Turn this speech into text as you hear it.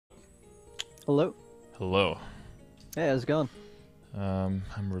Hello. Hello. Hey, how's it going? I'm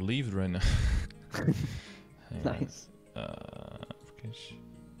relieved right now. Hang on. Nice. Application.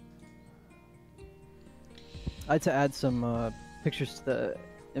 I had to add some pictures to the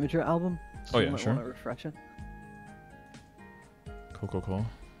Imager album, so Oh, you yeah, might sure. want to refresh it. Cool.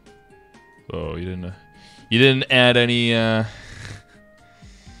 Oh, you didn't add any. I've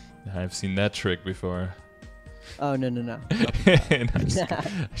seen that trick before. Oh no. And I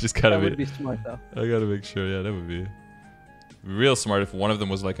just gotta That would be. be smart though. I gotta make sure. Yeah, that would be real smart if one of them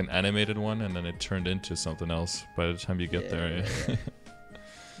was like an animated one and then it turned into something else by the time you get there. Yeah.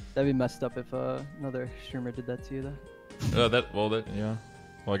 That'd be messed up if another streamer did that to you though. Yeah.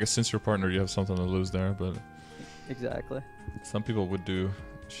 Well, I guess since you're partner, you have something to lose there, but Exactly. some people would do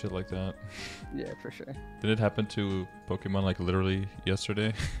shit like that. Yeah, for sure. Did it happen to Pokemon like literally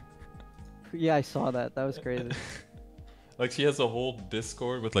yesterday? Yeah, I saw that. That was crazy. Like she has a whole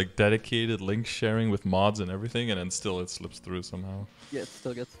Discord with like dedicated link sharing with mods and everything, and then still it slips through somehow. Yeah, it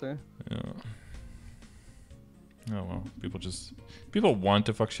still gets through. Yeah. Oh well, people want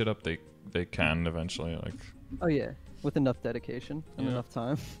to fuck shit up. They can eventually. Like. Oh yeah, with enough dedication and enough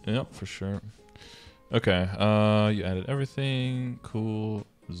time. Yeah, for sure. Okay. You added everything. Cool.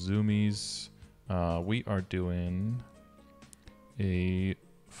 Zoomies. We are doing a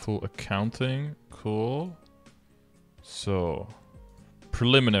full accounting. Cool. So,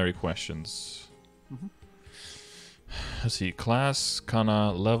 preliminary questions. Mm-hmm. Let's see. Class,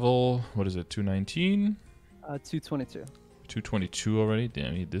 Kanna, level. What is it? 219? 222. 222 already?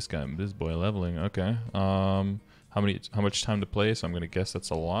 Damn, this boy leveling. Okay. How much time to play? So I'm gonna guess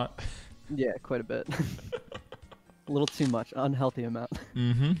that's a lot. Yeah, quite a bit. A little too much. Unhealthy amount.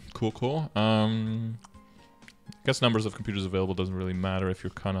 Mm-hmm. Cool. Guess numbers of computers available doesn't really matter if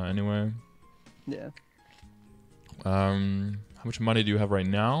you're Kanna anyway. Yeah. How much money do you have right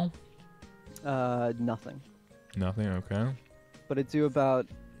now? Nothing. Nothing. Okay. But I do about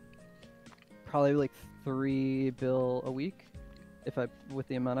probably like 3 bill a week, with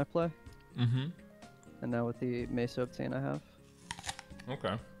the amount I play, Mm-hmm. and now with the meso obtain I have.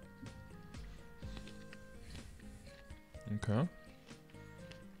 Okay.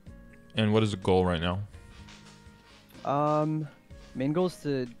 And what is the goal right now? Main goal is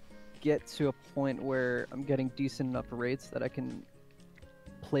to get to a point where I'm getting decent enough rates that I can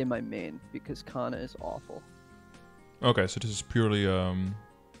play my main, because Kanna is awful. Okay, so this is purely a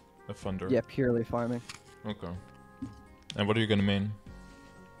funder. Yeah, purely farming. Okay. And what are you gonna main?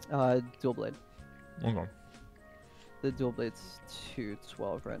 Dual blade. Okay. The dual blade's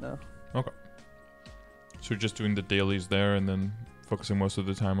 212 right now. Okay. So you're just doing the dailies there and then focusing most of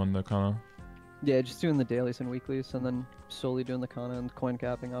the time on the Kanna? Yeah, just doing the dailies and weeklies, and then slowly doing the Kanna and coin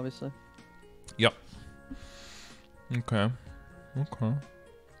capping, obviously. Yep. Okay.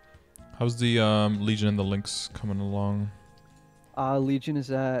 How's the Legion and the Lynx coming along? Legion is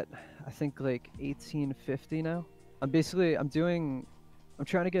at, I think, like 1850 now. I'm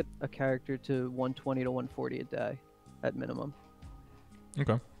trying to get a character to 120 to 140 a day at minimum.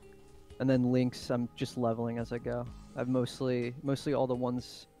 Okay. And then Lynx, I'm just leveling as I go. I've mostly all the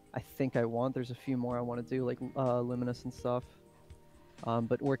ones I think I want. There's a few more I want to do, like Luminous and stuff.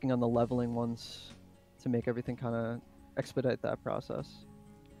 But working on the leveling ones to make everything kind of expedite that process.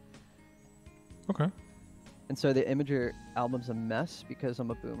 Okay. And so the Imager album's a mess because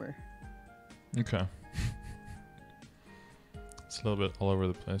I'm a boomer. Okay. It's a little bit all over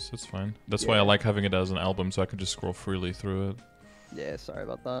the place. That's fine. That's why I like having it as an album, so I can just scroll freely through it. Yeah, sorry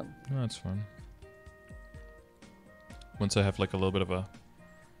about that. No, that's fine. Once I have like a little bit of a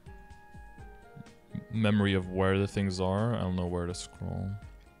memory of where the things are, I'll know where to scroll.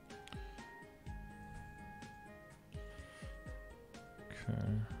 Okay.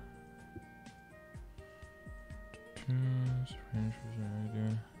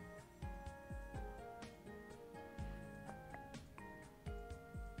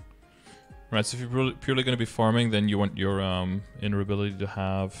 Right, so if you're purely going to be farming, then you want your inner ability to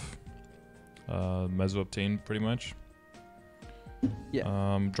have meso obtain pretty much.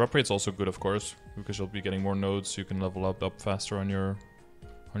 Yeah. Drop rate's also good, of course, because you'll be getting more nodes, so you can level up faster on your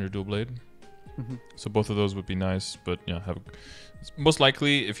dual blade. Mm-hmm. So both of those would be nice, but yeah, most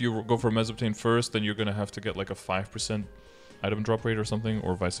likely if you go for meso obtain first, then you're gonna have to get like a 5% item drop rate or something,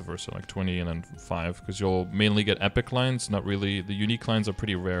 or vice versa, like 20 and then 5, because you'll mainly get epic lines. Not really, the unique lines are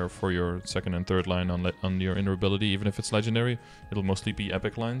pretty rare for your second and third line on your inner ability. Even if it's legendary, it'll mostly be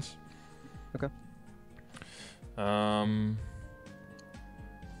epic lines. Okay.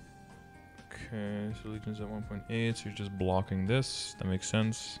 Okay, so Legion's at 1.8, so you're just blocking this. That makes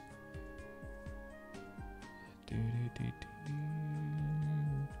sense.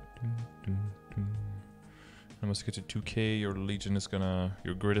 And once you get to 2k, your legion is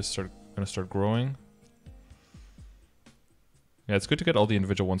your grid is gonna start growing. Yeah, it's good to get all the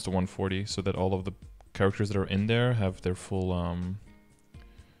individual ones to 140 so that all of the characters that are in there have their full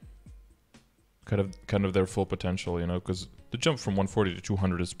kind of their full potential, you know, because the jump from 140 to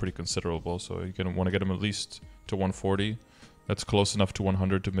 200 is pretty considerable, so you're gonna want to get them at least to 140. That's close enough to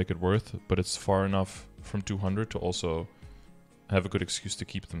 100 to make it worth, but it's far enough from 200 to also have a good excuse to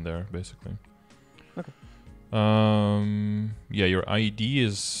keep them there, basically. Okay. Yeah, your IED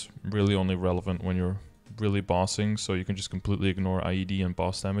is really only relevant when you're really bossing, so you can just completely ignore IED and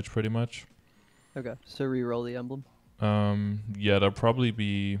boss damage pretty much. Okay, so re-roll the emblem. Yeah, that'll probably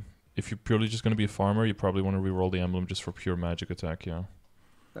be, if you're purely just going to be a farmer, you probably want to re-roll the emblem just for pure magic attack, yeah.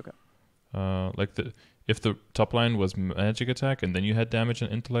 Okay. Like if the top line was magic attack and then you had damage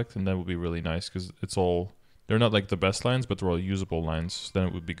and intellect, then that would be really nice, because they're not like the best lines, but they're all usable lines, so then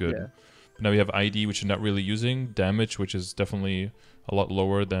it would be good. Yeah. But now we have ID, which you're not really using, damage, which is definitely a lot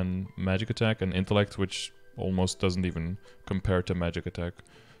lower than magic attack, and intellect, which almost doesn't even compare to magic attack.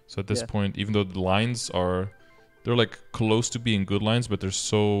 So at this point, even though the lines they're like close to being good lines, but they're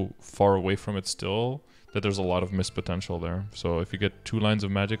so far away from it still that there's a lot of missed potential there. So if you get 2 lines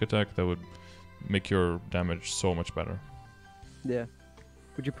of magic attack, that would make your damage so much better. Yeah.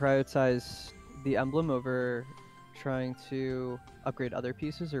 Would you prioritize the emblem over trying to upgrade other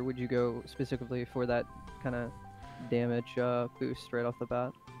pieces, or would you go specifically for that kind of damage boost right off the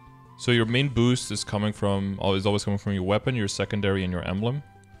bat? So your main boost is always coming from your weapon, your secondary, and your emblem.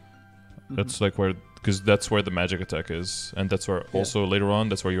 That's like because that's where the magic attack is, and that's where also later on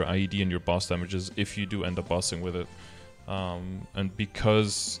that's where your IED and your boss damage is if you do end up bossing with it. And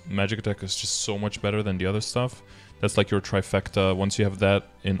because magic attack is just so much better than the other stuff, that's like your trifecta. Once you have that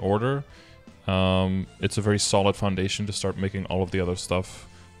in order, it's a very solid foundation to start making all of the other stuff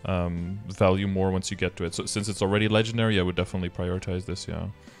value more once you get to it. So since it's already legendary, I would definitely prioritize this, yeah.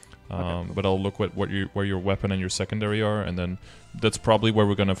 Okay. But I'll look at where your weapon and your secondary are, and then that's probably where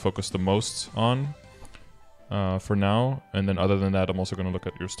we're going to focus the most on for now. And then other than that, I'm also going to look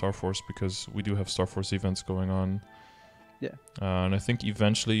at your Star Force, because we do have Star Force events going on. Yeah. And I think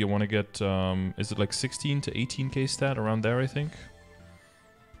eventually you want to get, is it like 16 to 18k stat, around there, I think?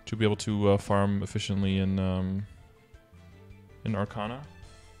 To be able to farm efficiently in Arcana.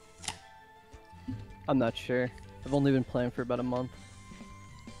 I'm not sure. I've only been playing for about a month.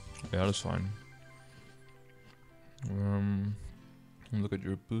 Yeah, that's fine. Look at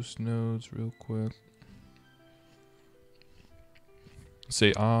your boost nodes real quick.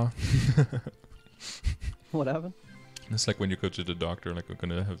 Say ah. What happened? It's like when you go to the doctor, like we're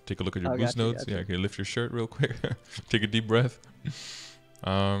gonna take a look at your boost gotcha, nodes. gotcha. Yeah, okay, lift your shirt real quick. Take a deep breath.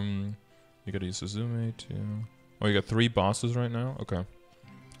 You gotta use Suzume too. Oh, you got 3 bosses right now? Okay.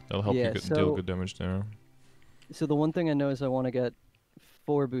 That'll help you deal good damage there. So the one thing I know is I want to get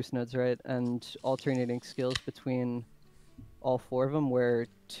 4 boost nodes, right? And alternating skills between all 4 of them, where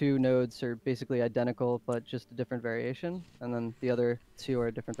 2 nodes are basically identical, but just a different variation. And then the other 2 are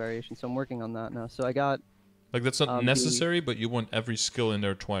a different variation. So I'm working on that now. So I got... Like, that's not necessary, but you want every skill in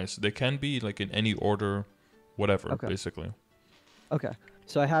there twice. They can be, like, in any order, whatever, basically. Okay.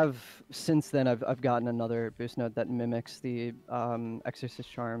 So I have, since then, I've gotten another boost node that mimics the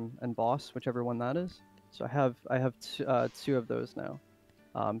Exorcist Charm and Boss, whichever one that is. So I have 2 of those now.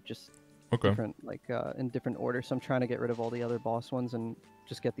 Just different, like, in different order. So I'm trying to get rid of all the other boss ones and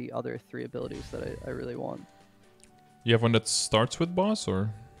just get the other 3 abilities that I really want. You have one that starts with boss, or?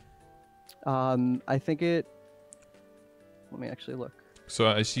 I think it... Let me actually look. So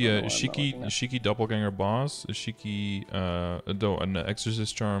I see a Shiki Doppelganger boss, a Shiki, an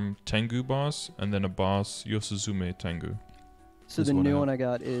Exorcist Charm Tengu boss, and then a boss Yosuzume Tengu. So the new one I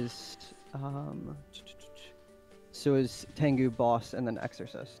got is... So is Tengu boss and then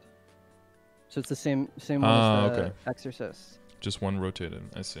Exorcist. So it's the same one as the Exorcist. Just one rotated,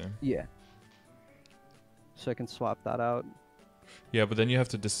 I see. Yeah. So I can swap that out. Yeah, but then you have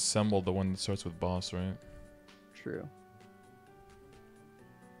to disassemble the one that starts with boss, right? True.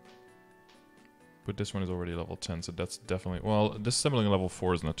 But this one is already level 10, so that's definitely... Well, disassembling level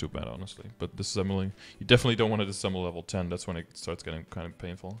 4 is not too bad, honestly. But disassembling... You definitely don't want to disassemble level 10. That's when it starts getting kind of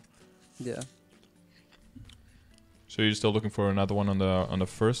painful. Yeah. So you're still looking for another one on the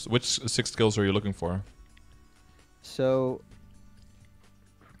first? Which 6 skills are you looking for? So...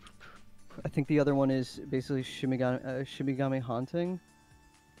 I think the other one is basically Shimigami Haunting.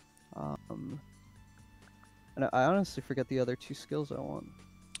 And I honestly forget the other 2 skills I want.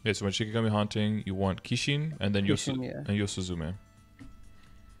 Yeah, so when Shikigami Haunting, you want Kishin and then Kishin, and Yosuzume.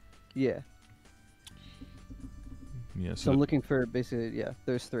 Yeah. Yeah. So I'm looking for basically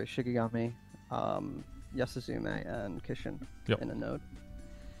those 3: Shikigami, Yasuzume and Kishin Yep. in a node.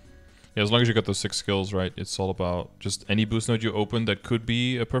 Yeah, as long as you got those 6 skills right, it's all about just any boost node you open that could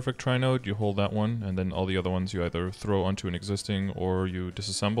be a perfect try node, you hold that one, and then all the other ones you either throw onto an existing or you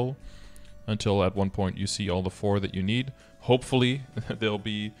disassemble until at one point you see all the 4 that you need. Hopefully, they'll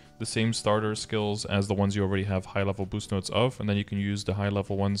be the same starter skills as the ones you already have high level boost nodes of, and then you can use the high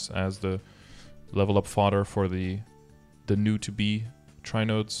level ones as the level up fodder for the new to be try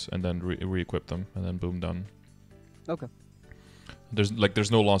nodes, and then re-equip them, and then boom, done. Okay.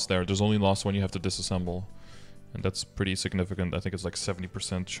 There's no loss there. There's only loss when you have to disassemble, and that's pretty significant. I think it's like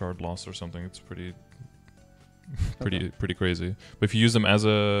 70% shard loss or something. It's pretty crazy. But if you use them as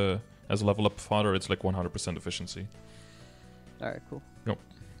a level up fodder, it's like 100% efficiency. All right, cool. Yep.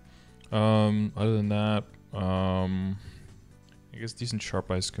 Other than that, I guess decent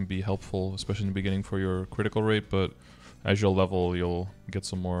sharp eyes can be helpful, especially in the beginning for your critical rate. But as you'll level, you'll get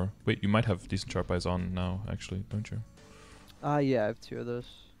some more. Wait, you might have decent sharp eyes on now, actually, don't you? Yeah, I have 2 of those.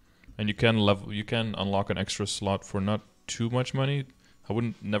 And you can unlock an extra slot for not too much money. I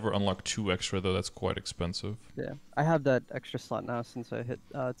wouldn't never unlock 2 extra though. That's quite expensive. Yeah, I have that extra slot now since I hit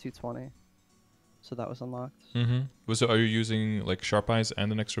 220, so that was unlocked. Mm-hmm. So are you using like sharp eyes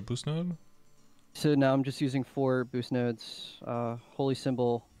and an extra boost node? So now I'm just using 4 boost nodes, Holy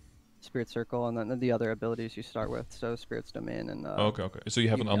Symbol, Spirit Circle, and then the other abilities you start with. So Spirit's Domain and. Okay. So you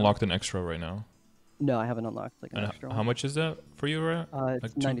haven't unlocked an extra right now. No, I haven't unlocked like an and extra one. How much is that for you, right? It's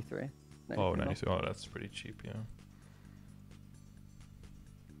like 93. Oh, 93. Oh, that's pretty cheap, yeah.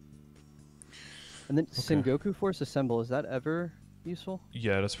 And then Sengoku Force Assemble, is that ever useful?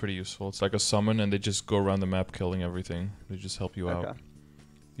 Yeah, that's pretty useful. It's like a summon, and they just go around the map killing everything. They just help you out.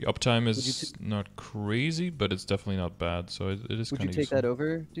 The uptime is not crazy, but it's definitely not bad. So it is kind of useful. Would you take that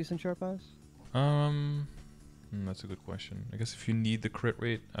over Decent Sharp Eyes? That's a good question. I guess if you need the crit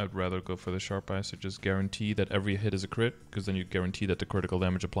rate, I'd rather go for the sharp eyes to just guarantee that every hit is a crit, because then you guarantee that the critical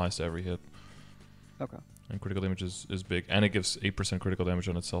damage applies to every hit. Okay. And critical damage is big, and it gives 8% critical damage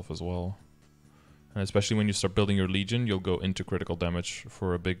on itself as well. And especially when you start building your Legion, you'll go into critical damage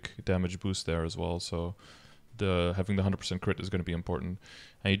for a big damage boost there as well. So having the 100% crit is going to be important.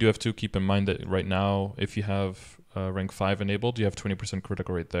 And you do have to keep in mind that right now, if you have rank 5 enabled, you have 20%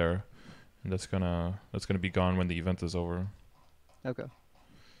 critical rate there. And that's gonna be gone when the event is over. Okay.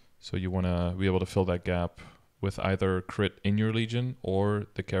 So you want to be able to fill that gap with either crit in your Legion or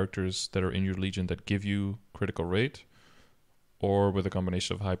the characters that are in your Legion that give you critical rate, or with a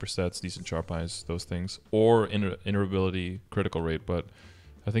combination of hyperstats, decent sharp eyes, those things, or inner ability critical rate. But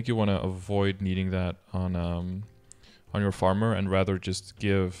I think you want to avoid needing that on your farmer, and rather just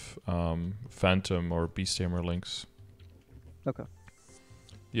give Phantom or Beast Tamer links. Okay.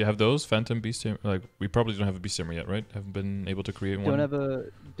 You have those Phantom Beast Tamer? Like, we probably don't have a Beast Tamer yet, right? Haven't been able to create one.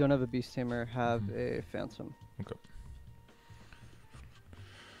 Don't have a Beast Tamer. Have a Phantom. Okay.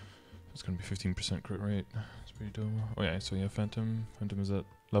 It's gonna be 15% crit rate. That's pretty dope. Oh yeah, so you have Phantom. Phantom is at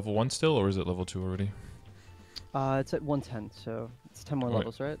level 1 still, or is it level 2 already? It's at 110, so it's 10 more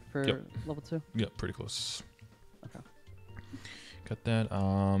levels, right? For level 2? Yeah, pretty close. Okay. Got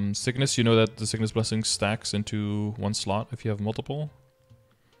that. Sickness, you know that the Sickness Blessing stacks into one slot if you have multiple?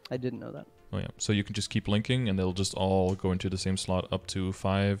 I didn't know that. Oh yeah, so you can just keep linking and they'll just all go into the same slot up to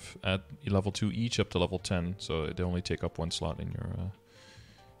 5 at level 2 each up to level 10. So they only take up one slot in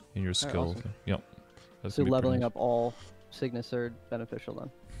your skill. Awesome. Yep. So leveling up all Cygnus are beneficial then?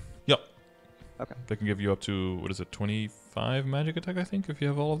 Yep. Okay. They can give you up to, what is it, 25 magic attack, I think, if you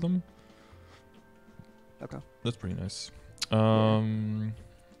have all of them. Okay. That's pretty nice.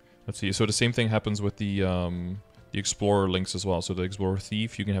 Let's see. So the same thing happens with the Explorer links as well. So the Explorer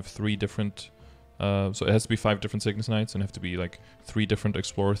Thief, you can have 3 different... so it has to be 5 different Cygnus Knights, and have to be like 3 different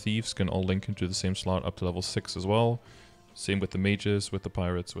Explorer Thieves can all link into the same slot up to level 6 as well. Same with the Mages, with the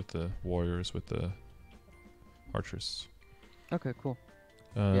Pirates, with the Warriors, with the Archers. Okay, cool.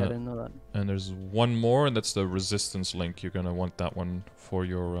 Yeah, I didn't know that. And there's one more, and that's the Resistance link. You're gonna want that one for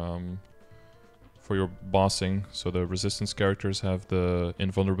your bossing. So the Resistance characters have the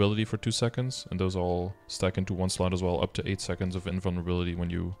invulnerability for 2 seconds, and those all stack into one slot as well, up to 8 seconds of invulnerability when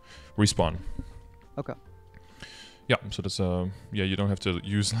you respawn. Okay. Yeah, so that's yeah, you don't have to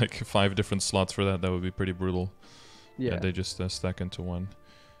use like 5 different slots for that. That would be pretty brutal. Yeah, they just stack into one.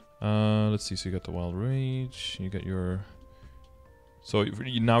 Let's see. So you got the Wild Rage. You got your. So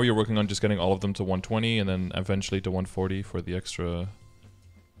now you're working on just getting all of them to 120, and then eventually to 140 for the extra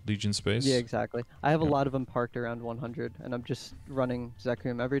Legion space. Yeah, exactly. I have a lot of them parked around 100, and I'm just running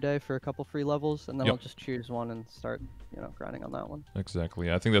Zekum every day for a couple free levels, and then I'll just choose one and start, grinding on that one.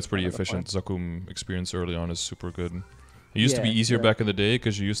 Exactly. I think that's pretty efficient. Zekum experience early on is super good. It used to be Yeah, easier yeah. back in the day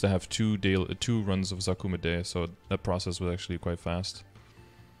because you used to have two runs of Zakum a day, so that process was actually quite fast.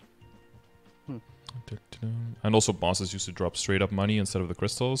 Hmm. And also bosses used to drop straight up money instead of the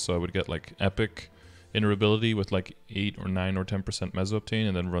crystals, so I would get like epic inner ability with like 8 or 9 or 10% meso obtain,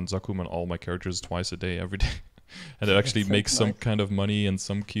 and then run Zakum on all my characters twice a day every day. And it actually makes some kind of money and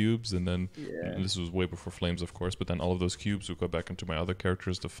some cubes, and then this was way before Flames, of course, but then all of those cubes would go back into my other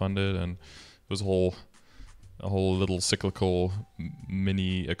characters to fund it, and it was a whole little cyclical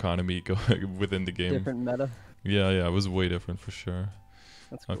mini economy going within the game. Different meta. Yeah, it was way different for sure.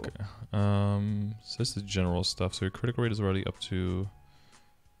 That's cool. Okay. So this is the general stuff. So your critical rate is already up to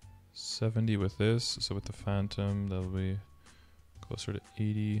 70 with this. So with the Phantom, that'll be closer to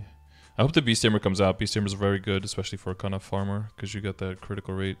 80. I hope the Beast Tamer comes out. Beast Tamer is very good, especially for a Kanna farmer, because you got that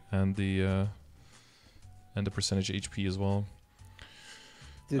critical rate and the percentage HP as well.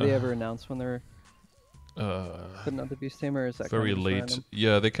 Do they ever announce when they're putting out the Beast Tamer? Or is that very kind of late? random?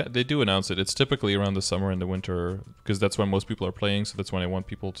 Yeah, they do announce it. It's typically around the summer and the winter, because that's when most people are playing. So that's when I want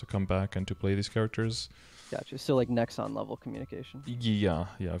people to come back and to play these characters. Gotcha. So like Nexon level communication. Yeah,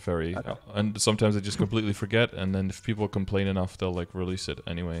 very. Okay. And sometimes I just completely forget, and then if people complain enough, they'll like release it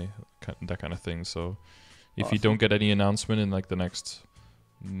anyway, that kind of thing. So if you don't get any announcement in like the next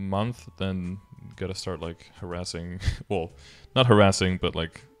month, then you gotta start like harassing. Well, not harassing, but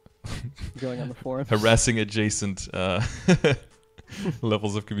like going on the forums. harassing adjacent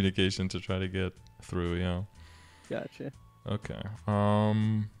levels of communication to try to get through. Yeah. Gotcha. Okay.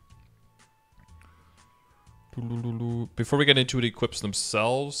 Before we get into the equips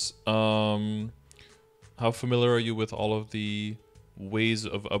themselves, how familiar are you with all of the ways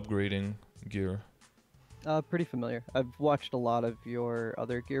of upgrading gear? Pretty familiar. I've watched a lot of your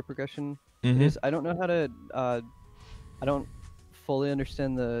other gear progression. Mm-hmm. I don't know how to. I don't fully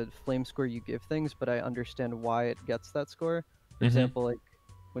understand the flame score you give things, but I understand why it gets that score. For example, like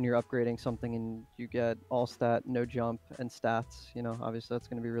when you're upgrading something and you get all stat, no jump, and stats, you know, obviously that's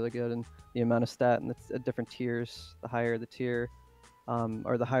going to be really good. And the amount of stat and the different tiers, the higher the tier,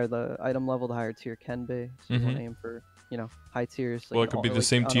 or the higher the item level, the higher tier can be. So you want to aim for, you know, high tiers. Like well, it could be the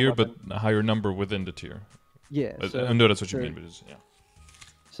same tier, but a higher number within the tier. Yeah. I know that's what you mean, but it's, yeah.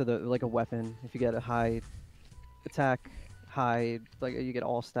 So like a weapon, if you get a high attack, high, like you get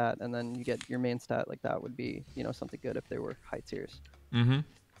all stat, and then you get your main stat, like that would be, you know, something good if they were high tiers. Mm-hmm.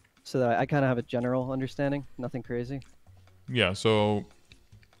 So that I kind of have a general understanding, nothing crazy. Yeah, so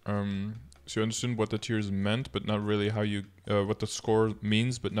so you understand what the tiers meant, but not really how you what the score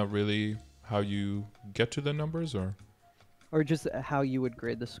means, but not really how you get to the numbers, or just how you would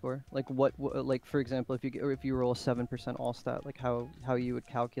grade the score. Like what like for example, if you roll a 7% all stat, like how you would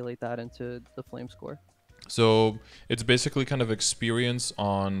calculate that into the flame score. So it's basically kind of experience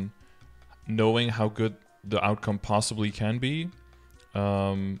on knowing how good the outcome possibly can be,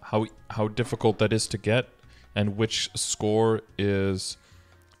 how difficult that is to get, and which score is.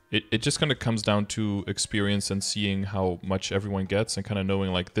 It just kind of comes down to experience and seeing how much everyone gets, and kind of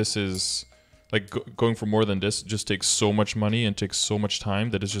knowing like this is like going for more than this just takes so much money and takes so much time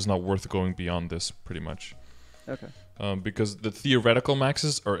that it's just not worth going beyond this, pretty much. Okay. Because the theoretical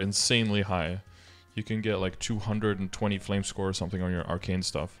maxes are insanely high. You can get like 220 flame score or something on your arcane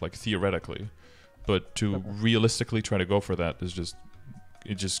stuff, like theoretically. But to realistically try to go for that is just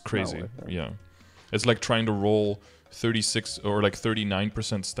crazy. Yeah. It's like trying to roll 36 or like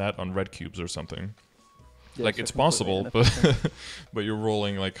 39% stat on red cubes or something. Yeah, like it's possible, but but you're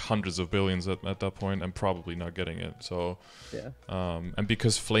rolling like hundreds of billions at that point and probably not getting it. So yeah. And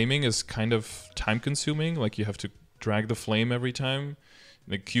because flaming is kind of time consuming, like you have to drag the flame every time.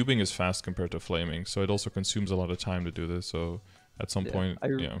 The cubing is fast compared to flaming, so it also consumes a lot of time to do this. So at some point, I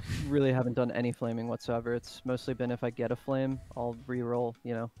really haven't done any flaming whatsoever. It's mostly been if I get a flame, I'll re-roll.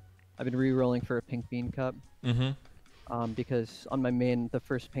 You know, I've been re-rolling for a pink bean cup. Mm-hmm. Because on my main, the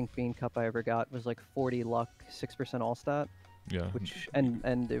first pink bean cup I ever got was like 40 luck, 6% all stat. Yeah. Which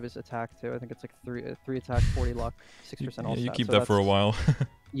and it was attack too. I think it's like three attack, 40 luck, 6% all stat. You keep that for a while.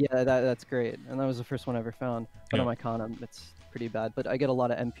 Yeah, that's great. And that was the first one I ever found. But Yeah. on my Kanna, it's pretty bad. But I get a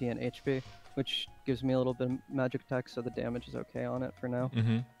lot of MP and HP, which gives me a little bit of magic attack, so the damage is okay on it for now.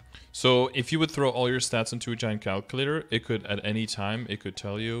 Mm-hmm. So if you would throw all your stats into a giant calculator, it could at any time it could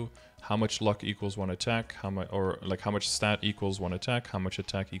tell you how much luck equals one attack, how much stat equals one attack, how much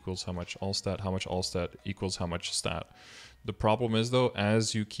attack equals how much all stat equals how much stat. The problem is though,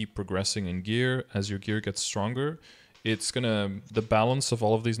 as you keep progressing in gear, as your gear gets stronger, the balance of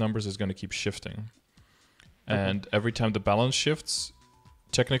all of these numbers is gonna keep shifting. And every time the balance shifts,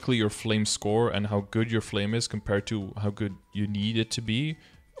 technically your flame score and how good your flame is compared to how good you need it to be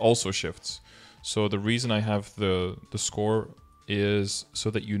also shifts. So the reason I have the score is so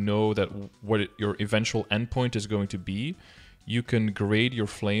that you know that your eventual endpoint is going to be. You can grade your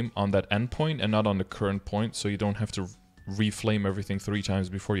flame on that endpoint and not on the current point, so you don't have to reflame everything 3 times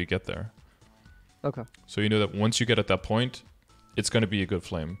before you get there. Okay. So you know that once you get at that point, it's going to be a good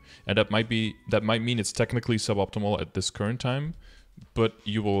flame, and that might mean it's technically suboptimal at this current time, but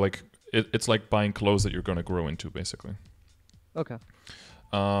you will like it's like buying clothes that you're going to grow into, basically. Okay.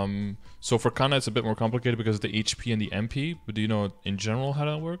 So for Kanna, it's a bit more complicated because of the HP and the MP. But do you know in general how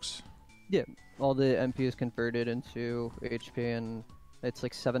that works? Yeah, all the MP is converted into HP, and it's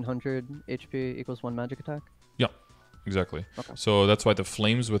like 700 HP equals 1 magic attack. Yeah, exactly. Okay. So that's why the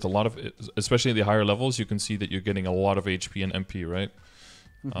flames with a lot of, especially the higher levels, you can see that you're getting a lot of HP and MP, right?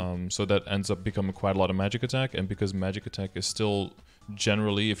 So that ends up becoming quite a lot of magic attack, and because magic attack is still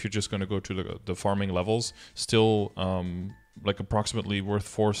generally, if you're just going to go to the farming levels, still like approximately worth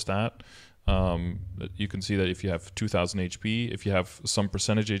 4 stat. You can see that if you have 2000 HP, if you have some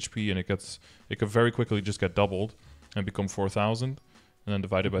percentage HP, and it could very quickly just get doubled and become 4000, and then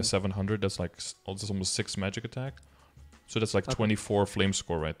divided by 700, that's like almost 6 magic attack. So that's like 24 flame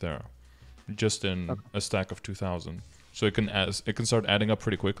score right there, just in a stack of 2000. So it can start adding up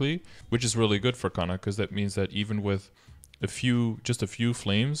pretty quickly, which is really good for Kanna, because that means that even with just a few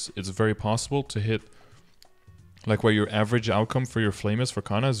flames, it's very possible to hit like where your average outcome for your flame is for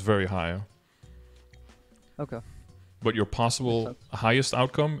Kanna is very high. Okay. But your possible highest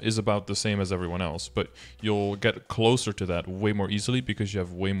outcome is about the same as everyone else, but you'll get closer to that way more easily because you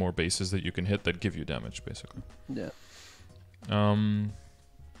have way more bases that you can hit that give you damage, basically. Yeah.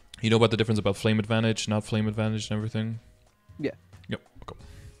 You know about the difference about flame advantage, not flame advantage, and everything? Yeah. Yep. Okay.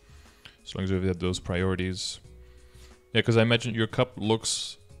 As long as we have those priorities. Yeah, because I imagine your cup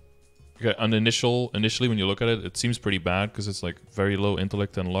looks. Okay, initially when you look at it, it seems pretty bad because it's like very low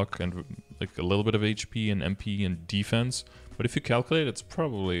intellect and luck and like a little bit of HP and MP and defense. But if you calculate, it's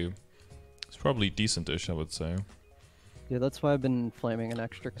probably decentish, I would say. Yeah, that's why I've been flaming an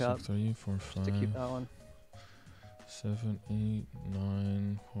extra cup. 6, 3, 4, 5, just to keep that one. 7, 8,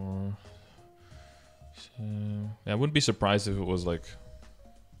 9, 4. 7. Yeah, I wouldn't be surprised if it was like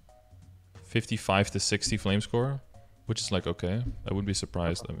 55 to 60 flame score, which is like okay. I wouldn't be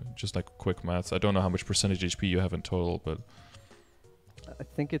surprised. I mean, just like quick maths. I don't know how much percentage HP you have in total, but I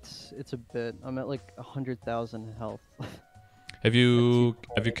think it's a bit. I'm at like 100,000 health. have you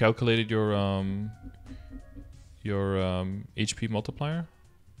calculated your HP multiplier?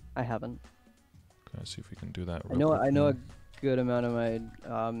 I haven't. Let's see if we can do that. I know a good amount of my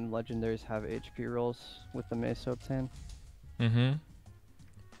legendaries have HP rolls with the meso obtain. Damn,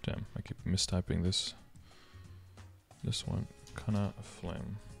 I keep mistyping this. This one, Kanna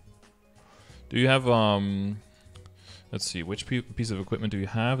Flame. Do you have let's see, which piece of equipment do you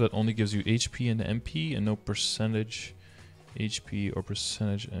have that only gives you HP and MP and no percentage HP or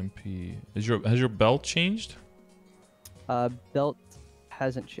percentage MP? Has your belt changed? Belt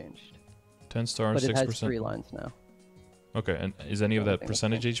hasn't changed. 10 star, but 6%. It has 3 lines now. Okay, and is any of that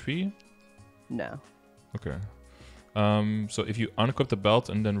percentage HP? No. Okay. So if you unequip the belt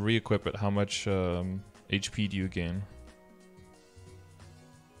and then re-equip it, how much HP do you gain?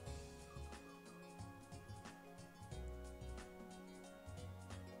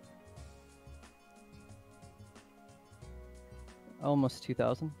 Almost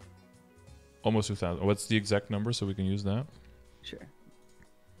 2,000. Almost 2,000. What's the exact number so we can use that? Sure.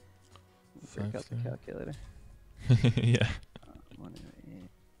 Break out the calculator. Yeah. 108.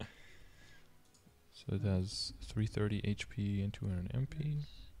 So it has 330 HP and 200 MP.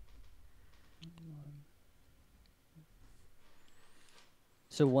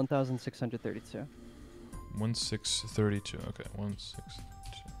 So 1,632. 1,632. Okay,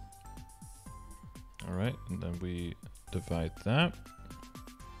 1,632. All right, and then we divide that.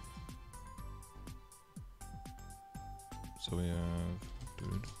 So we have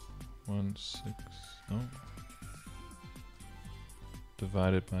 16. No.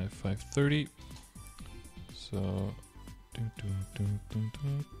 Divided by 530. So.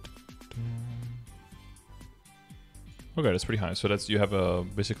 Okay, that's pretty high. So that's you have a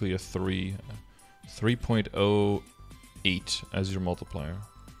basically a 3.08 as your multiplier.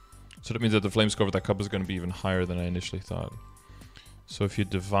 So that means that the flame score of that cup is going to be even higher than I initially thought. So if you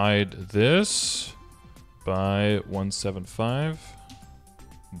divide this by 175,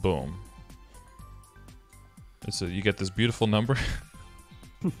 boom. You get this beautiful number.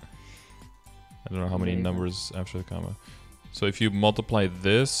 I don't know how many numbers after the comma. So if you multiply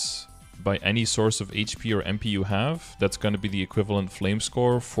this by any source of HP or MP you have, that's going to be the equivalent flame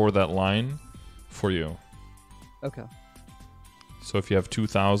score for that line for you. Okay. So if you have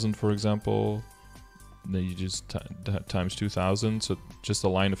 2,000, for example, then you just times 2,000. So just a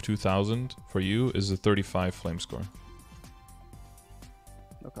line of 2,000 for you is a 35 flame score.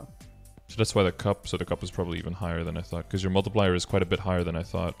 Okay. So that's why the cup is probably even higher than I thought, because your multiplier is quite a bit higher than I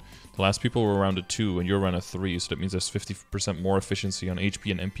thought. The last people were around a 2 and you're around a 3, so that means there's 50% more efficiency on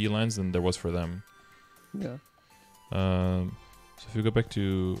HP and MP lines than there was for them. Yeah. So if you go back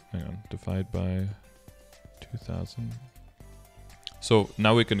to, hang on, divide by 2,000. So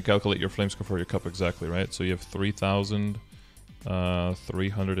now we can calculate your flame score for your cup exactly, right? So you have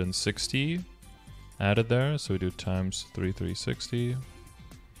 3,360 added there. So we do times 3,360.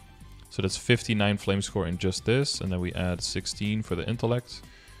 So that's 59 flame score in just this, and then we add 16 for the intellect,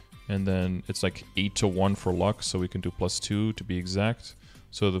 and then it's like 8 to 1 for luck, so we can do +2 to be exact.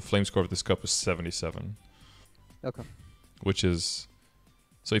 So the flame score of this cup is 77. Okay. Which is,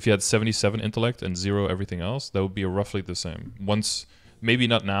 so if you had 77 intellect and 0 everything else, that would be roughly the same. Once, maybe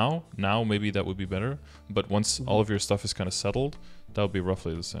not now maybe that would be better, but once all of your stuff is kind of settled, that would be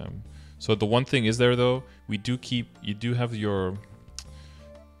roughly the same. So the one thing is there though, you do have your,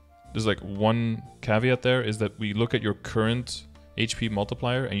 there's like one caveat there, is that we look at your current HP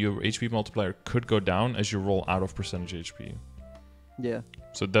multiplier, and your HP multiplier could go down as you roll out of percentage HP. Yeah.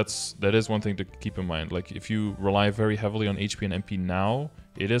 So that is one thing to keep in mind. Like if you rely very heavily on HP and MP now,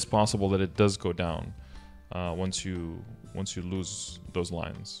 it is possible that it does go down once you lose those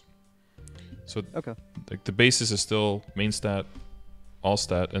lines. So okay. Like the basis is still main stat, all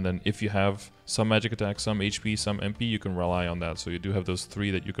stat, and then if you have some magic attack, some HP, some MP, you can rely on that. So you do have those 3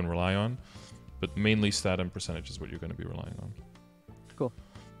 that you can rely on, but mainly stat and percentage is what you're going to be relying on. Cool.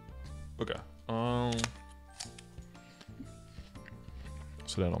 Okay.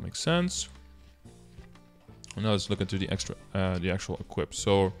 So that all makes sense. And now let's look into the actual equip.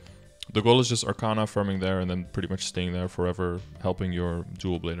 So the goal is just Arcana farming there, and then pretty much staying there forever, helping your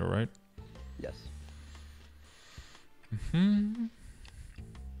dual blader, right? Yes. Mm-hmm.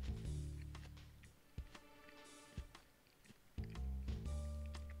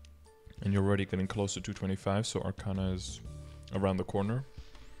 And you're already getting close to 225, so Arcana is around the corner.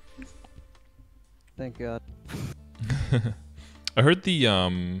 Thank God. I heard the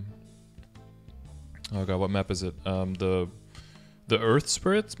oh god, what map is it? The Earth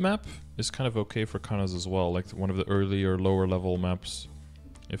Spirit map is kind of okay for Kannas as well, like one of the earlier lower level maps.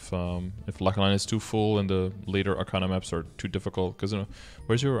 If Luck Line is too full and the later Arcana maps are too difficult, because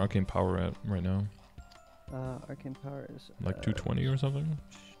where's your Arcane Power at right now? Arcane Power is like 220 or something.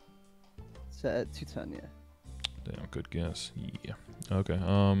 It's at 210, yeah. Damn, good guess. Yeah. Okay.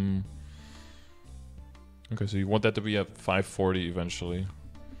 Okay, so you want that to be at 540 eventually.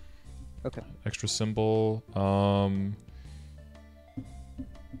 Okay. Extra symbol.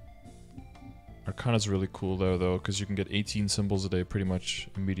 Arcana's really cool though, because you can get 18 symbols a day pretty much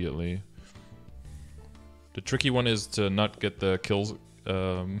immediately. The tricky one is to not get the kills,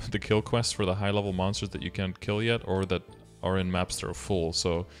 the kill quests for the high level monsters that you can't kill yet, or that are in maps that are full.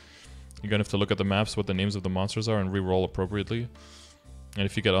 So you're gonna have to look at the maps, what the names of the monsters are, and re-roll appropriately. And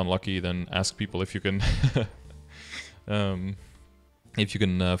if you get unlucky, then ask people if you can,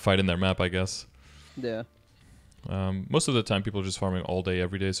 fight in their map, I guess. Yeah. Most of the time, people are just farming all day,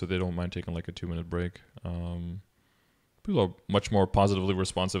 every day, so they don't mind taking like a 2-minute break. People are much more positively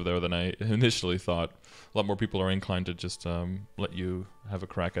responsive there than I initially thought. A lot more people are inclined to just let you have a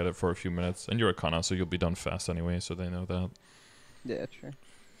crack at it for a few minutes. And you're a Kanna, so you'll be done fast anyway, so they know that. Yeah, true.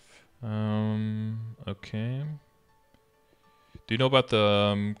 Okay. Do you know about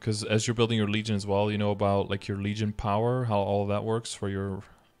the, because as you're building your Legion as well, you know about like your Legion power, how all of that works for your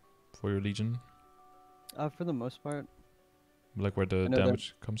Legion? For the most part. Like where the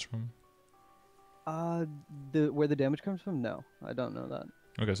damage comes from? Where the damage comes from? No, I don't know that.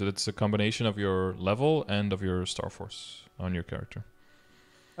 Okay, so it's a combination of your level and of your Star Force on your character.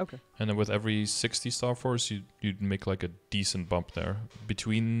 Okay. And then with every 60 Star Force, you'd make like a decent bump there. In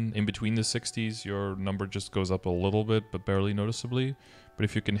between the 60s, your number just goes up a little bit, but barely noticeably. But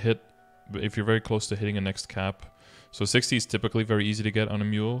if you're very close to hitting a next cap, so 60 is typically very easy to get on a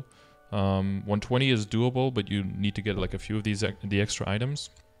mule. 120 is doable, but you need to get like a few of the extra items.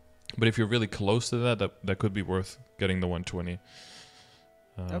 But if you're really close to that could be worth getting the 120.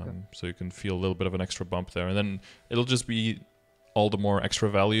 Okay. So you can feel a little bit of an extra bump there, and then it'll just be all the more extra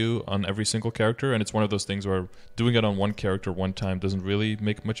value on every single character. And it's one of those things where doing it on one character one time doesn't really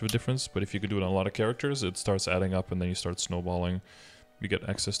make much of a difference, but if you can do it on a lot of characters, it starts adding up, and then you start snowballing. You get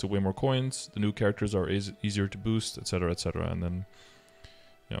access to way more coins, the new characters are easier to boost, etc, etc. And then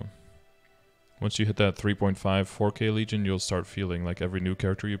once you hit that 3.5 4K Legion, you'll start feeling like every new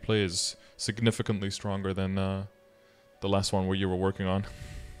character you play is significantly stronger than the last one where you were working on.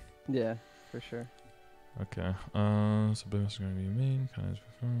 Yeah, for sure. Okay. So Bimus is gonna be main.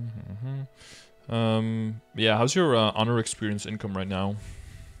 Yeah. How's your honor experience income right now?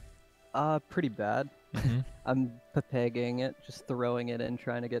 Pretty bad. Mm-hmm. I'm pegging it, just throwing it in,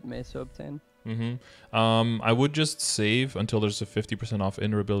 trying to get meso obtained. Mm-hmm. I would just save until there's a 50% off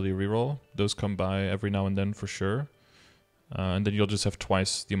inner ability reroll. Those come by every now and then for sure. And then you'll just have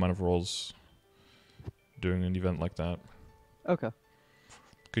twice the amount of rolls during an event like that. Okay.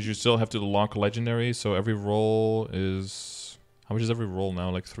 Because you still have to lock legendary, so every roll is... How much is every roll now?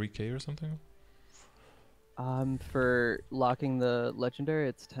 Like 3k or something? For locking the legendary,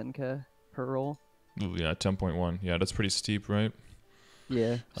 it's 10k per roll. Ooh, yeah, 10.1. Yeah, that's pretty steep, right?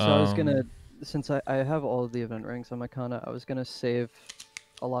 Yeah. So I was gonna, since I have all of the event rings on my Kanna, I was gonna save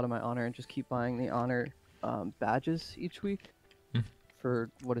a lot of my honor and just keep buying the honor badges each week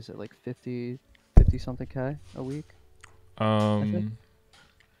for, what is it, like 50 something k a week? Do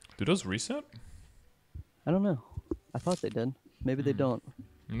those reset? I don't know. I thought they did. Maybe they don't.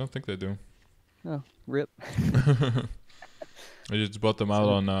 I don't think they do. Oh, rip. I just bought them out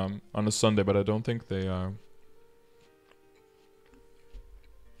on a Sunday, but I don't think they are.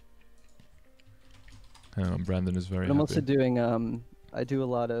 Brandon is very happy. I'm also doing I do a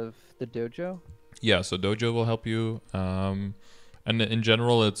lot of the dojo. Yeah, so dojo will help you. And in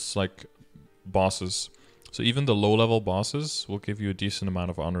general, it's like bosses. So even the low-level bosses will give you a decent amount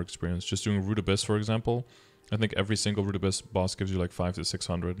of honor experience. Just doing Root Abyss, for example, I think every single Root Abyss boss gives you like 500 to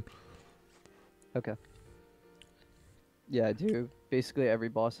 600. Okay. Yeah, I do basically every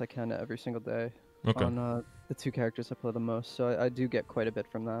boss I can every single day on the two characters I play the most. So I do get quite a bit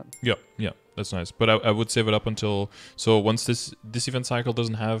from that. Yeah, that's nice. But I would save it up until... So once this event cycle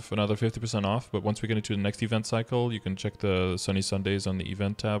doesn't have another 50% off, but once we get into the next event cycle, you can check the Sunny Sundays on the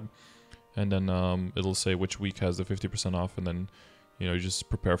event tab. And then it'll say which week has the 50% off, and then you just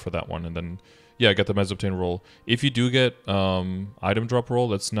prepare for that one, and then get the Mesobtain roll. If you do get item drop roll,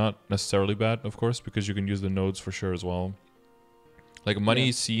 that's not necessarily bad, of course, because you can use the nodes for sure as well. Like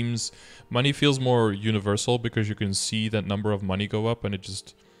money feels more universal because you can see that number of money go up, and it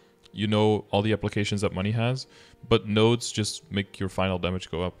just all the applications that money has. But nodes just make your final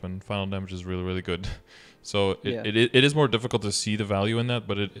damage go up, and final damage is really, really good. So it is more difficult to see the value in that,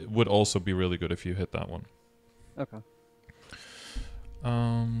 but it would also be really good if you hit that one. Okay.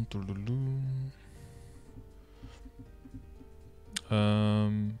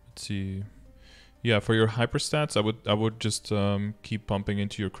 Let's see. Yeah, for your hyper stats, I would just keep pumping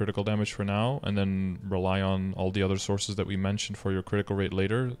into your critical damage for now, and then rely on all the other sources that we mentioned for your critical rate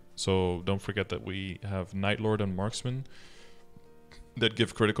later. So don't forget that we have Night Lord and Marksman that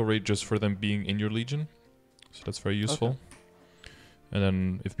give critical rate just for them being in your legion. So that's very useful. Okay. And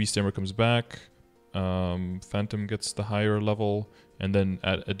then if Beast Tamer comes back, Phantom gets the higher level, and then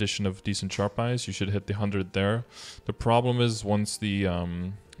at addition of decent Sharp Eyes, you should hit the 100 there. The problem is once the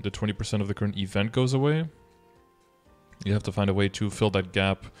 20% of the current event goes away, you have to find a way to fill that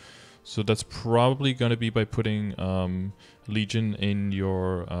gap. So that's probably going to be by putting Legion in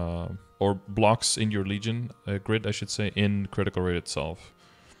your, or blocks in your Legion grid, I should say, in critical rate itself.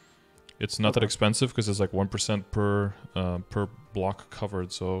 It's not that expensive because it's like 1% per block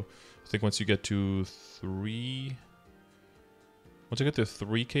covered. So I think once you get to 3k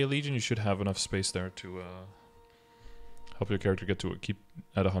Legion, you should have enough space there to help your character keep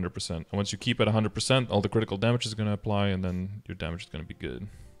at 100%. And once you keep at 100%, all the critical damage is going to apply, and then your damage is going to be good.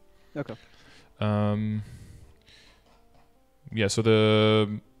 Okay. Yeah. So we're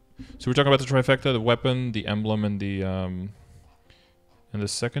talking about the trifecta: the weapon, the emblem, and the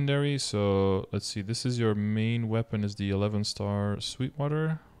secondary. So let's see. This is your main weapon. Is the 11-star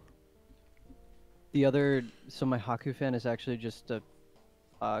Sweetwater. The other, so my Haku fan is actually just a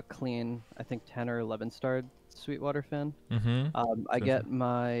clean, I think 10 or 11-star Sweetwater fan. I get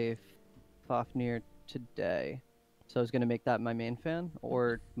my Fafnir today, so I was gonna make that my main fan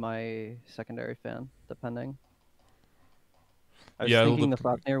or my secondary fan, depending. I was thinking the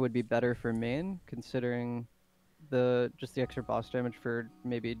Fafnir would be better for main, considering just the extra boss damage for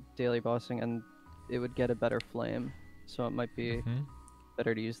maybe daily bossing, and it would get a better flame, so it might be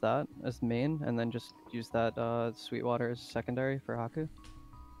better to use that as main, and then just use that Sweetwater as secondary for Haku.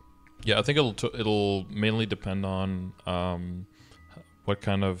 Yeah, I think it'll mainly depend on what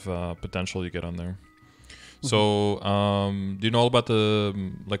kind of potential you get on there. So, do you know all about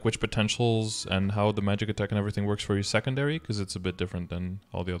which potentials and how the magic attack and everything works for your secondary? Because it's a bit different than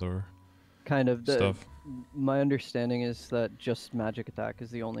all the other stuff. My understanding is that just magic attack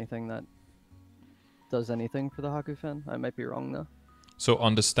is the only thing that does anything for the Haku fan. I might be wrong though. So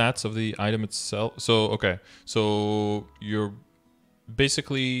on the stats of the item itself, so you're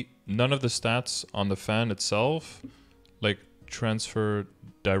basically none of the stats on the fan itself like transfer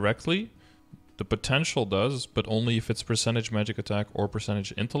directly. The potential does, but only if it's percentage magic attack or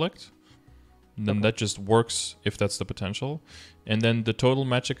percentage intellect. And then that just works if that's the potential. And then the total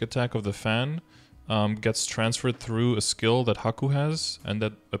magic attack of the fan gets transferred through a skill that Haku has, and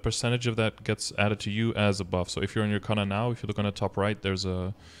that a percentage of that gets added to you as a buff. So if you're in your Kanna now, if you look on the top right, there's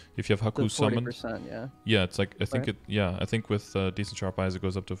a, if you have Haku summoned. 40%, yeah. Yeah, it's like, I think I think with decent sharp eyes it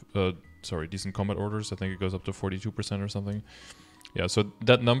goes up to, decent combat orders, I think it goes up to 42% or something. Yeah, so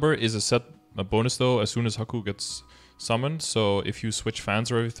that number is a bonus though as soon as Haku gets summoned. So if you switch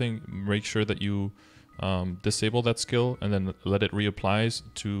fans or everything, make sure that you disable that skill and then let it reapply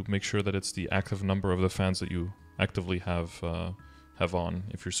to make sure that it's the active number of the fans that you actively have on,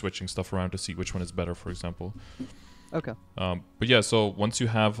 if you're switching stuff around to see which one is better, for example. Okay. But yeah, so once you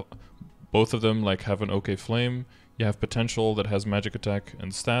have both of them like have an okay flame, you have potential that has magic attack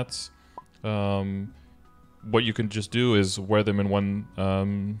and stats. What you can just do is wear them in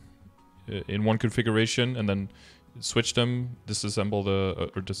one configuration and then switch them, disassemble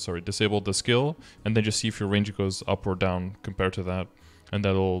disable the skill, and then just see if your range goes up or down compared to that, and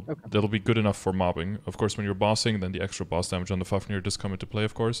that'll be good enough for mobbing. Of course, when you're bossing, then the extra boss damage on the Fafnir does come into play,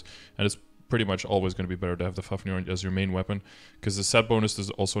 of course, and it's pretty much always going to be better to have the Fafnir as your main weapon, because the set bonus does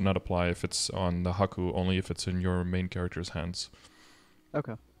also not apply if it's on the Haku, only if it's in your main character's hands.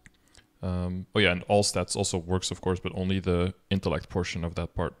 Okay. Oh yeah, and all stats also works, of course, but only the intellect portion of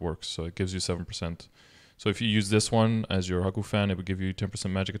that part works, so it gives you 7%. So if you use this one as your Haku fan, it would give you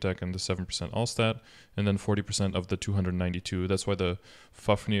 10% magic attack and the 7% all stat, and then 40% of the 292. That's why the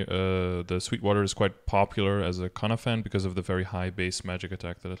Fafnir, the Sweetwater is quite popular as a Kanna fan because of the very high base magic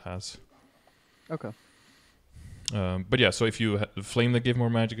attack that it has. Okay. But yeah, so if you flame that give more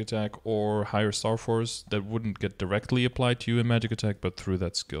magic attack or higher Star Force, that wouldn't get directly applied to you in magic attack, but through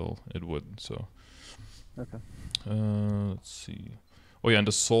that skill it would. So. Okay. Let's see. Oh yeah, and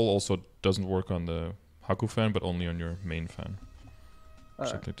the soul also doesn't work on the Haku fan, but only on your main fan.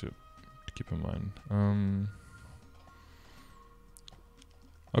 Something to keep in mind.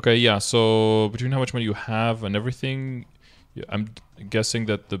 Okay, yeah. So between how much money you have and everything, I'm guessing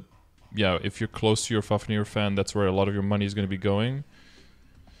that if you're close to your Fafnir fan, that's where a lot of your money is going to be going.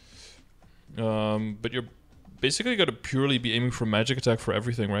 But you're basically going to purely be aiming for magic attack for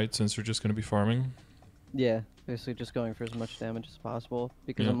everything, right? Since you're just going to be farming. Yeah, basically just going for as much damage as possible,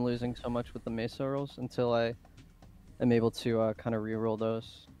 because I'm losing so much with the meso rolls until I am able to kind of reroll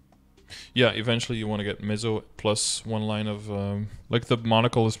those. Yeah, eventually you want to get meso plus one line of like the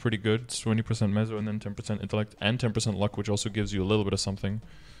monocle is pretty good. It's 20% meso and then 10% intellect and 10% luck, which also gives you a little bit of something.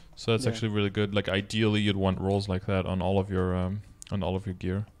 So that's actually really good. Like ideally you'd want rolls like that on all of your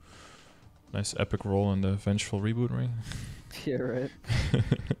gear. Nice epic roll on the vengeful reboot ring. Yeah, right.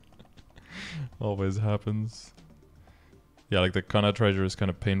 Always happens. Yeah, like the Kanna treasure is kind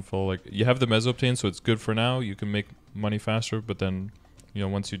of painful. Like you have the meso obtained, so it's good for now. You can make money faster, but then,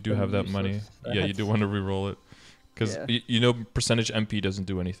 once you do have that money, you do want to re-roll it, because percentage MP doesn't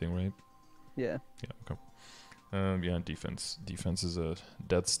do anything, right? Yeah. Yeah. Okay. Defense. Defense is a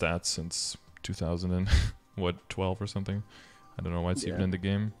dead stat since 2000 and 12 or something. I don't know why it's even in the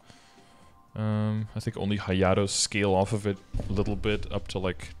game. I think only Hayato's scale off of it a little bit up to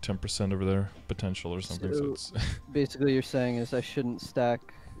like 10% of their potential or something. So it's basically you're saying is I shouldn't stack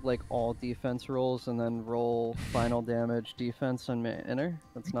like all defense rolls and then roll final damage defense on my inner.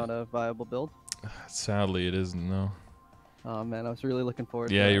 That's not a viable build. Sadly, it isn't. No. Oh man, I was really looking forward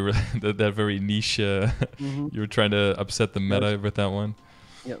to you really that very niche. You were trying to upset the meta with that one.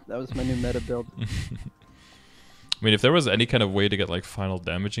 Yep, that was my new meta build. I mean, if there was any kind of way to get like final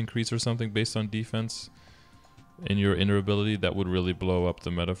damage increase or something based on defense in your inner ability, that would really blow up the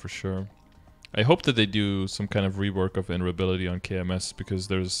meta for sure. I hope that they do some kind of rework of inner ability on KMS, because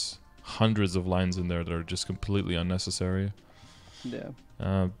there's hundreds of lines in there that are just completely unnecessary. Yeah.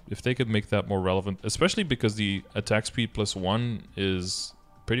 If they could make that more relevant, especially because the attack speed +1 is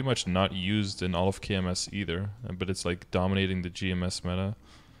pretty much not used in all of KMS either, but it's like dominating the GMS meta.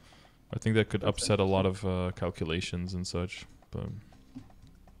 I think that could upset a lot of calculations and such. But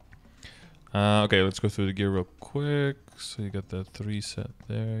okay, let's go through the gear real quick. So you got the 3 set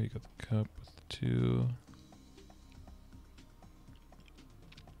there. You got the cup with the 2.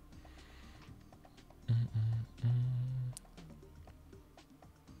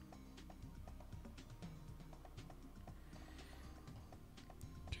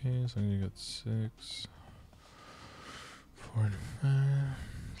 Okay, so you got 6, 4, 5,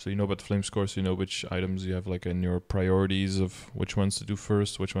 So you know about the flame score, so you know which items you have like in your priorities of which ones to do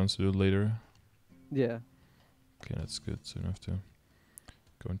first, which ones to do later. Yeah. Okay, that's good. So you don't have to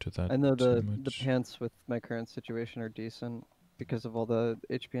go into that I know too the much. pants with my current situation are decent because of all the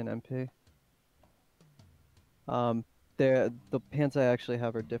HP and MP. The pants I actually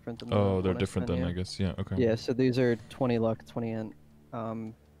have are different than the Oh, they're one I different sent then, I you. guess. Yeah, okay. Yeah, so these are 20 luck, 20 int,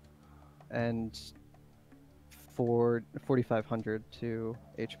 and 4,500 to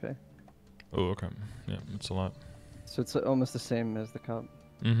HP. Oh, okay. Yeah, it's a lot. So it's almost the same as the cup.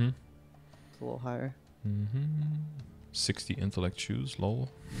 Mm-hmm. It's a little higher. Mm-hmm. 60 intellect shoes, lol.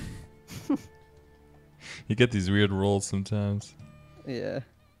 You get these weird rolls sometimes. Yeah.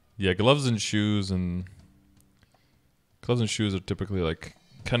 Yeah, gloves and shoes are typically like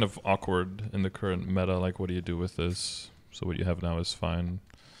kind of awkward in the current meta. Like, what do you do with this? So what you have now is fine.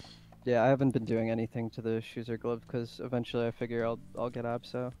 Yeah, I haven't been doing anything to the shoes or gloves because eventually I figure I'll get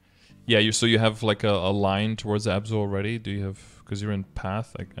Abso. Yeah, you have like a line towards Abzo already. Do you have, because you're in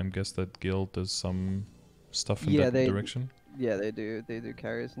path? I guess that guild does some stuff in Yeah, that direction. yeah, they do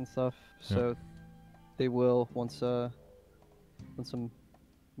carries and stuff. Yeah. So they will once I'm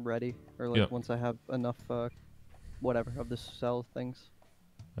ready, or like Yeah. once I have enough whatever of the sell things.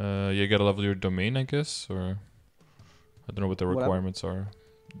 You gotta level your domain, I guess, or I don't know what the Whatever. requirements are.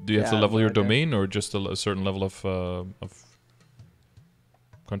 Do you have Yeah, to I have level no your idea. domain, or just a certain level of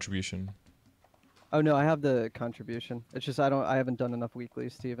contribution? Oh no, I have the contribution. It's just I haven't done enough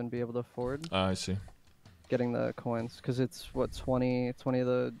weeklies to even be able to afford Ah, I see. getting the coins because it's what 20 of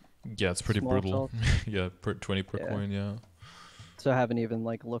the Yeah, it's pretty small brutal. shells. Yeah, 20 per Yeah. coin. Yeah. So I haven't even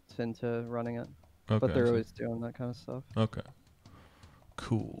like looked into running it, Okay, but I they're see. always doing that kind of stuff. Okay.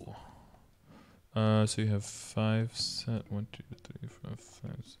 Cool. So you have 5 set. 1, 2, 3, 4,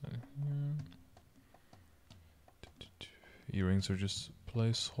 5 set here. Earrings are just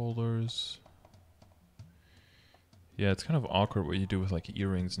placeholders. Yeah, it's kind of awkward what you do with like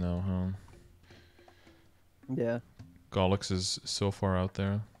earrings now, huh? Yeah. Gollux is so far out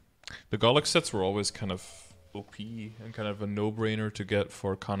there. The Gollux sets were always kind of OP and kind of a no-brainer to get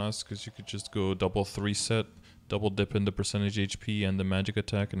for Kannas because you could just go double 3 set, double dip in the percentage HP and the magic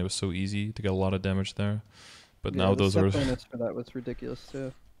attack, and it was so easy to get a lot of damage there. But Yeah, now the those set are bonus for that was ridiculous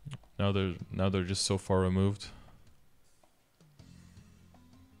too. now they're just so far removed.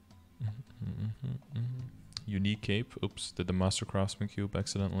 Unique cape. Oops, did the Master Craftsman cube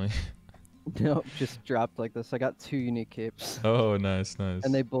accidentally? Nope, just dropped like this. I got 2 unique capes. Oh, nice, nice.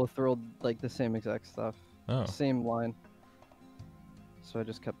 And they both rolled like the same exact stuff. Oh, Same line. So I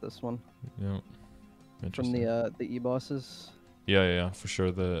just kept this one. yeah. From Interesting. the E-bosses. Yeah, for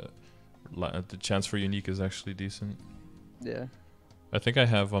sure. The chance for unique is actually decent. Yeah. I think I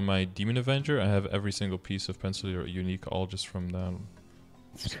have on my Demon Avenger, I have every single piece of pencil unique, all just from that.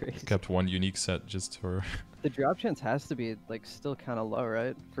 It's crazy. Kept one unique set just for. The drop chance has to be like still kind of low,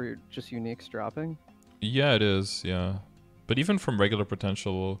 right? For just uniques dropping. Yeah, it is. Yeah, but even from regular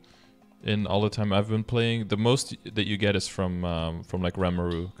potential, in all the time I've been playing, the most that you get is from like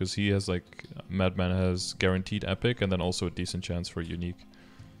Ranmaru, because he has like Madman has guaranteed epic and then also a decent chance for unique.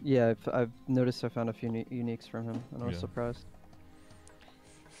 Yeah, I've noticed I found a few uniques from him, and I was Yeah. surprised.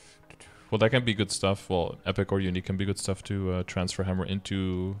 Well, that can be good stuff. Well, epic or unique can be good stuff to transfer hammer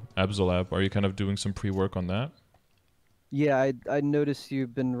into Absolab. Are you kind of doing some pre-work on that? Yeah, I noticed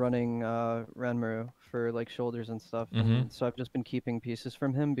you've been running Ranmaru for like shoulders and stuff, and so I've just been keeping pieces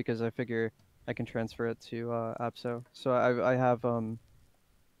from him because I figure I can transfer it to Abso. So I have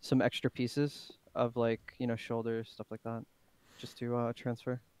some extra pieces of like shoulders, stuff like that, just to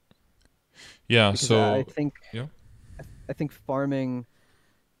transfer. Yeah. Because I So think yeah. I think farming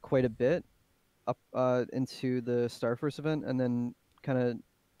quite a bit up into the Starforce event, and then kind of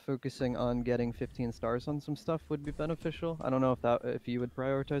focusing on getting 15 stars on some stuff would be beneficial. I don't know if you would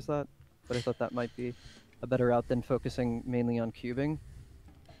prioritize that, but I thought that might be a better route than focusing mainly on cubing.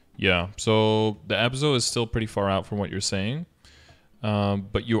 Yeah. So the Abzo is still pretty far out from what you're saying,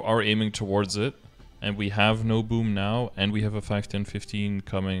 but you are aiming towards it. And we have no boom now, and we have a 5, 10, 15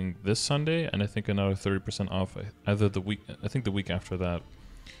 coming this Sunday, and I think another 30% off either the week. I think the week after that.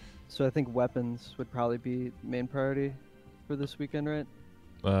 So I think weapons would probably be main priority for this weekend, right?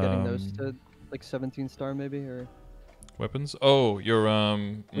 Getting those to like 17 star maybe, or weapons. Oh, you're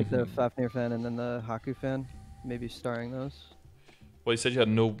like the Fafnir fan and then the Haku fan, maybe starring those. Well, you said you had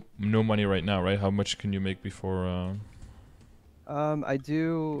no money right now, right? How much can you make before? I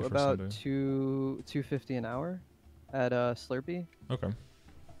do before about Sunday? 250 an hour at Slurpee. Okay.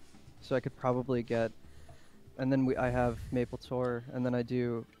 So I could probably get, and then I have Maple Tour, and then I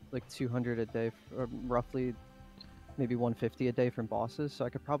do like 200 a day, or roughly maybe 150 a day from bosses, so I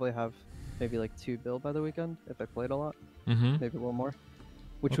could probably have maybe like 2 bill by the weekend if I played a lot, Mm-hmm. maybe a little more,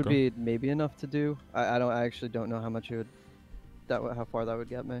 which would Okay. be maybe enough to do. I actually don't know how much it would how far that would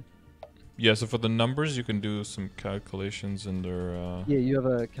get me. Yeah, so for the numbers, you can do some calculations in their Yeah, you have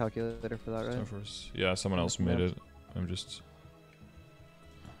a calculator for that, right? stuffers. Yeah, someone In the else made command. it. I'm just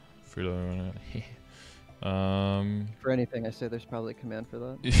freeloading it. For anything I say, there's probably a command for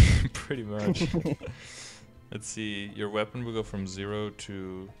that. Pretty much. Let's see. Your weapon will go from 0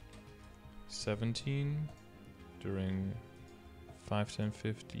 to 17 during 5, 10,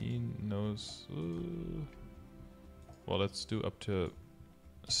 15. Nose. Well, let's do up to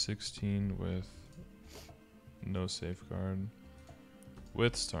 16 with no safeguard.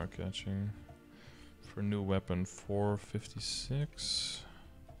 With star catching. For new weapon, 456.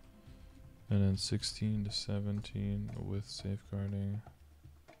 And then 16 to 17 with safeguarding.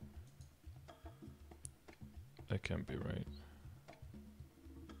 That can't be right.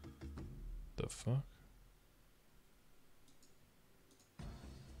 The fuck?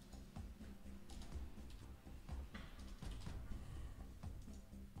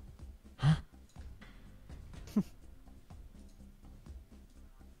 Huh?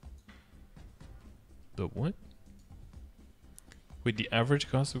 The what? Wait, the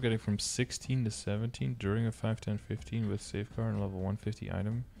average cost of getting from 16 to 17 during a 5, 10, 15 with safeguard and level 150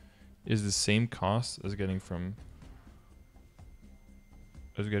 item is the same cost as getting from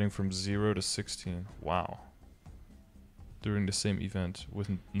 0 to 16. Wow. During the same event with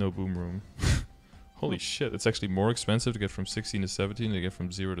no boom room. Holy shit, it's actually more expensive to get from 16 to 17 than to get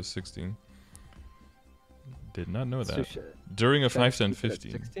from 0 to 16. Did not know that. During a 5, 10,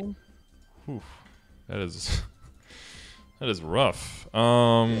 15. 16? Whew. That is that is rough.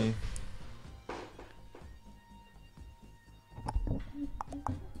 Because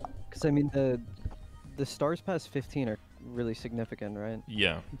I mean the stars past 15 are really significant, right?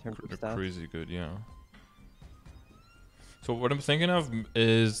 Yeah, In terms of they're stats. crazy good, yeah. So what I'm thinking of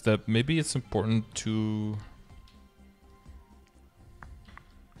is that maybe it's important to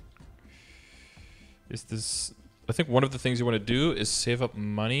I think one of the things you want to do is save up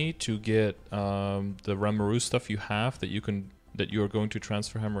money to get the Ranmaru stuff you have that you are going to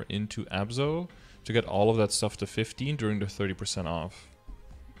transfer hammer into Abzo to get all of that stuff to 15 during the 30% off.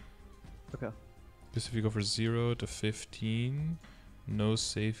 Okay. Because if you go for 0 to 15, no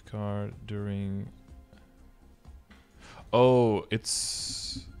safeguard during... Oh,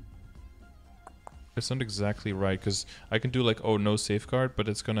 it's not exactly right, because I can do like, oh, no safeguard, but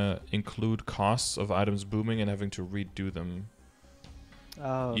it's gonna include costs of items booming and having to redo them.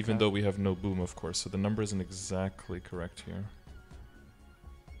 Oh, okay. Even though we have no boom, of course, so the number isn't exactly correct here.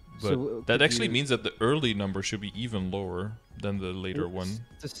 But So, that actually means that the early number should be even lower than the later one.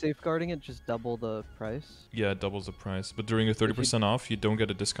 Does safeguarding it just double the price? Yeah, it doubles the price. But during a 30% off, you don't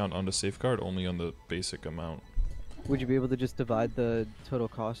get a discount on the safeguard, only on the basic amount. Would you be able to just divide the total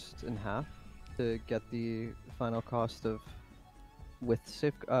cost in half to get the final cost of with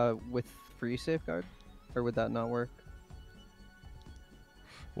free safeguard, or would that not work?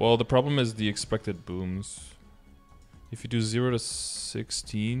 Well, the problem is the expected booms. If you do 0 to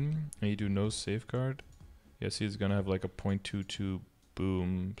 16 and you do no safeguard, yeah, see, it's gonna have like a 0.22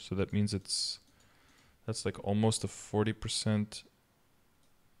 boom. So that means that's like almost a 40%.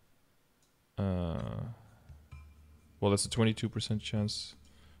 Well, that's a 22% chance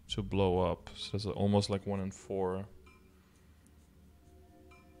to blow up. So that's almost like 1 in 4.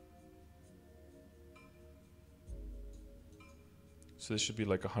 So this should be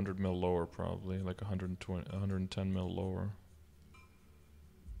like 100 mil lower, probably like 120, 110 mil lower.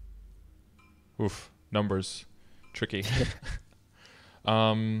 Oof, numbers, tricky.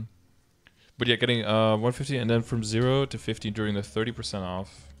 But yeah, getting 150 and then from 0 to 15 during the 30%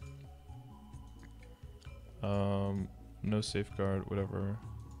 off. No safeguard, whatever.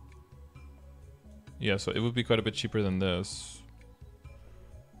 Yeah, so it would be quite a bit cheaper than this.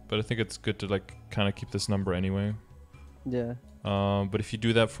 But I think it's good to like kind of keep this number anyway. Yeah. But if you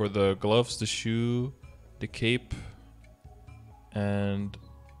do that for the gloves, the shoe, the cape, and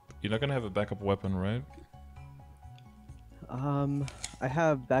you're not gonna have a backup weapon, right? I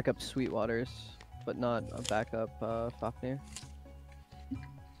have backup Sweetwaters, but not a backup Fafnir.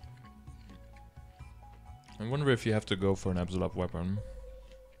 I wonder if you have to go for an absolute weapon.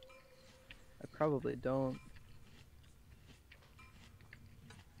 I probably don't.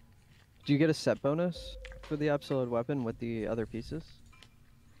 Do you get a set bonus for the absolute weapon with the other pieces?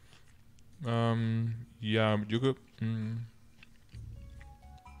 Yeah, you go.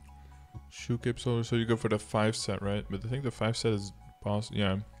 Shoe cape, so you go for the 5 set, right? But I think the 5 set is boss.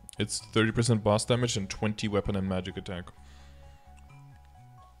 Yeah, It's 30% boss damage and 20 weapon and magic attack.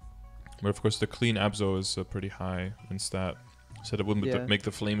 But of course the clean Abzo is pretty high in stat. So that would make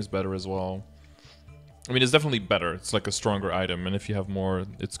the flames better as well. I mean, it's definitely better. It's like a stronger item, and if you have more,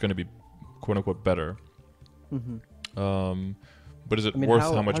 it's going to be quote-unquote better. But is it worth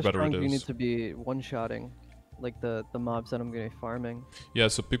how much better it is? Do you need to be one-shotting, like the mobs that I'm going to be farming? Yeah,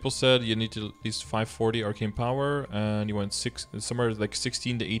 so people said you need to at least 540 arcane power, and you want somewhere like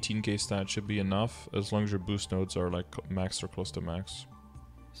 16 to 18k stat should be enough, as long as your boost nodes are like max or close to max.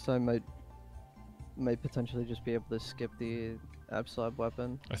 So I might potentially just be able to skip the Absolab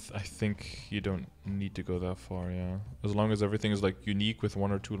weapon. I think you don't need to go that far, yeah. As long as everything is like unique with 1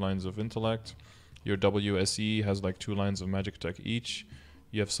 or 2 lines of intellect, your WSE has like 2 lines of magic attack each.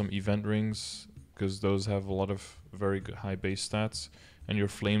 You have some event rings, because those have a lot of very good high base stats, and your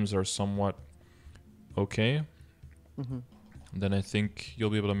flames are somewhat okay. Then I think you'll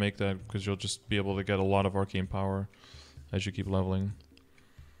be able to make that, because you'll just be able to get a lot of arcane power as you keep leveling.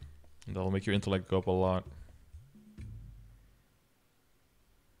 And that'll make your intellect go up a lot.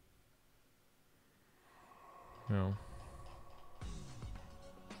 Yeah.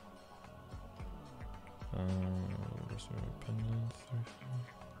 Where's our pendant?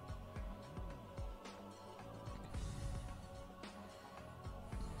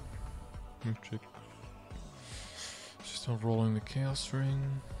 Check. Still rolling the chaos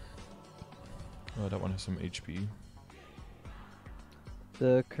ring. Oh, that one has some HP.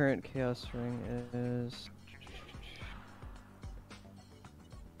 The current chaos ring is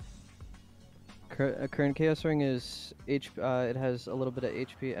current chaos ring is it has a little bit of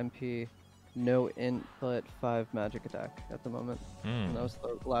HP, MP, no int, but 5 magic attack at the moment. And that was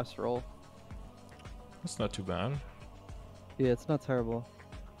the last roll. That's not too bad. Yeah, it's not terrible.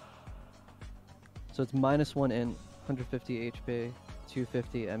 So it's -1 int, 150 HP,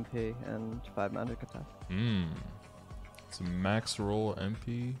 250 MP, and 5 magic attack. It's a max roll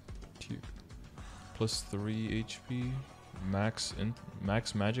MP, plus 3 HP, max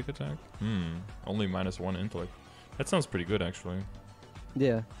magic attack. Only -1 intellect. That sounds pretty good, actually.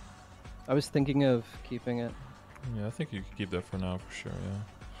 Yeah, I was thinking of keeping it. Yeah, I think you could keep that for now, for sure.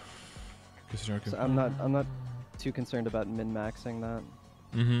 Yeah. So I'm not too concerned about min-maxing that.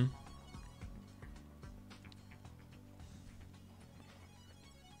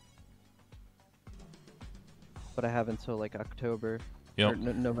 But I have until like October or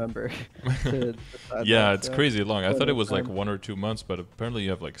November to decide. Yeah, it's crazy long. I thought it was like 1 or 2 months, but apparently you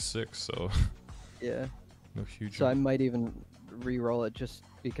have like 6. So yeah, no huge. So I might even re-roll it just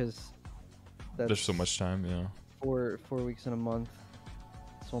because there's so much time. Yeah, 4 weeks in a month.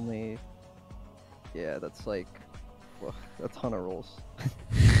 It's only that's like a ton of rolls.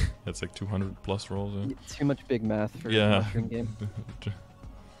 That's like 200 plus rolls. Yeah. Too much big math for a mushroom game.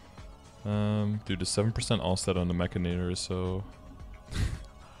 Dude, the 7% all stat on the Mechanator is so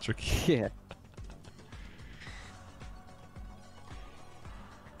tricky. Yeah.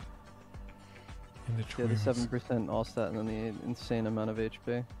 The 7% all stat and then the insane amount of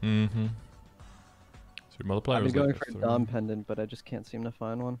HP. So your multiplier I've been is going like for a Dom pendant, but I just can't seem to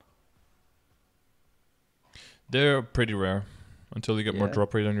find one. They're pretty rare until you get more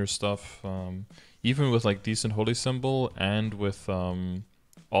drop rate on your stuff. Even with like decent holy symbol and with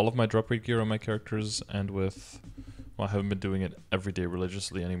all of my drop rate gear on my characters, and with, well, I haven't been doing it every day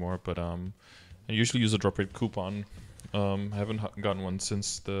religiously anymore, but I usually use a drop rate coupon. I haven't gotten one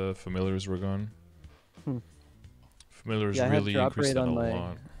since the familiars were gone. Familiars really increased that a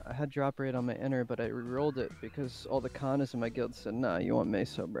lot. I had drop rate on my inner, but I re-rolled it because all the Kannas in my guild said, nah, you want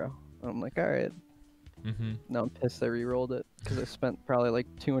meso, bro. And I'm like, alright. Now I'm pissed I re-rolled it because I spent probably like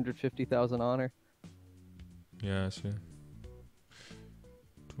 250,000 honor. Yeah, I see.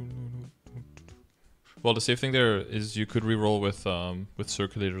 Well, the safe thing there is you could re-roll with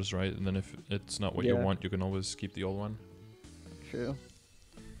circulators, right? And then if it's not what you want, you can always keep the old one. True.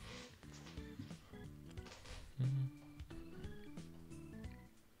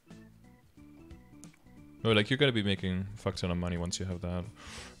 No, like you're gonna be making a fuck ton of money once you have that.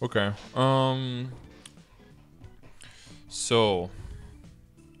 Okay. So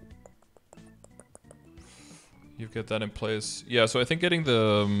you've got that in place. Yeah, so I think getting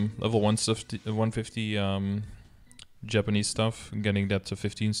the level 150 Japanese stuff and getting that to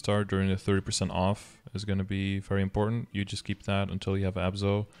 15 star during the 30% off is going to be very important. You just keep that until you have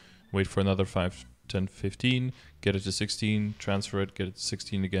Abzo, wait for another 5, 10, 15, get it to 16, transfer it, get it to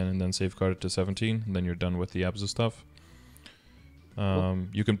 16 again, and then safeguard it to 17, and then you're done with the Abzo stuff.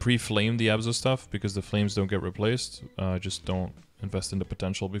 You can pre-flame the Abzo stuff because the flames don't get replaced. Just don't invest in the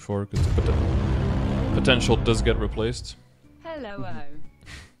potential before, because the potential does get replaced. Hello.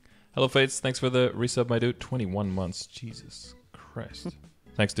 Hello, Fates. Thanks for the resub, my dude. 21 months. Jesus Christ.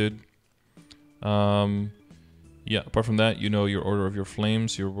 Thanks, dude. Yeah, apart from that, you know your order of your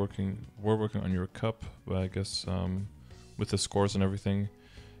flames. We're working on your cup, but I guess with the scores and everything.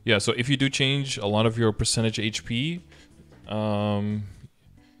 Yeah, so if you do change a lot of your percentage HP,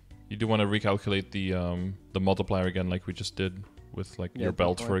 you do want to recalculate the multiplier again, like we just did with like your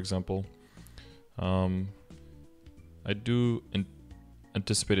belt, for example. I do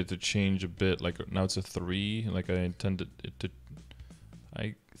anticipate it to change a bit. Like now it's a 3. Like I intended it to.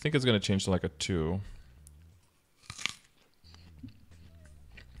 I think it's gonna change to like a 2.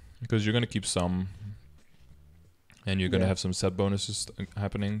 Because you're gonna keep some, and you're gonna have some set bonuses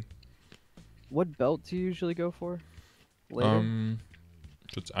happening. What belt do you usually go for? Later?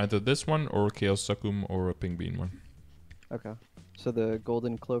 So it's either this one or Chaos Sakum or a Pink Bean one. Okay. So the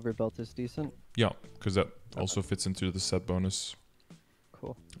Golden Clover belt is decent? Yeah, because that also fits into the set bonus.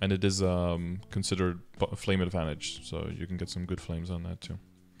 Cool. And it is considered flame advantage, so you can get some good flames on that too.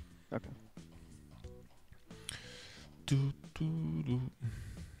 Okay.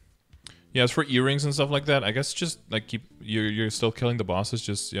 Yeah, as for earrings and stuff like that, I guess just like you're still killing the bosses.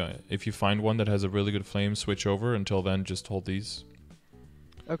 Just if you find one that has a really good flame, switch over. Until then, just hold these.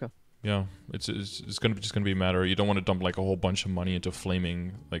 Okay. Yeah, it's just gonna be a matter. You don't want to dump like a whole bunch of money into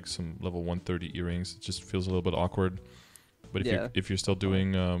flaming like some level 130 earrings. It just feels a little bit awkward. But if you're still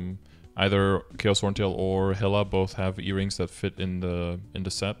doing either Chaos Horntail or Hela, both have earrings that fit in the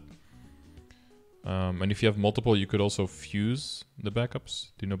set. And if you have multiple, you could also fuse the backups.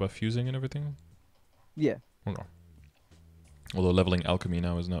 Do you know about fusing and everything? Yeah. Okay. Although leveling alchemy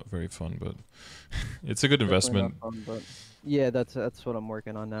now is not very fun, but it's a good investment. Fun, but yeah, that's what I'm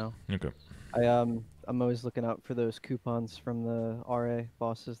working on now. Okay. I'm always looking out for those coupons from the RA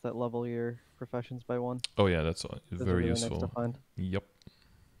bosses that level your professions by 1. Oh yeah, that's Those very are really useful. nice to find. Yep.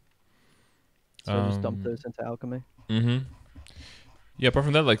 So I just dump those into alchemy. Yeah, apart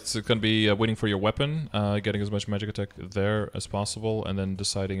from that, like it's gonna be waiting for your weapon, getting as much magic attack there as possible, and then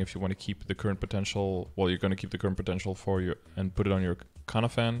deciding if you want to keep the current potential. Well, you're gonna keep the current potential for your and put it on your Kanna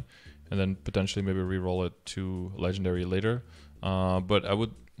fan, and then potentially maybe re-roll it to legendary later. But I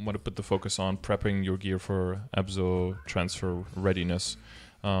would want to put the focus on prepping your gear for Abzo transfer readiness.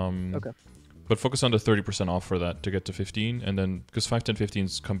 Okay. But focus on the 30% off for that to get to 15, and then because 5, 10,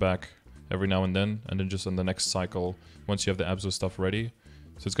 15s come back every now and then just on the next cycle once you have the Abzo stuff ready.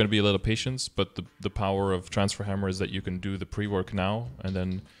 So it's going to be a little patience, but the power of Transfer Hammer is that you can do the pre-work now and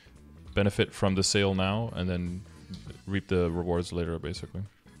then benefit from the sale now and then reap the rewards later, basically.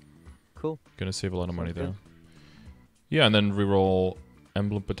 Cool. Gonna save a lot of money there. Yeah, and then reroll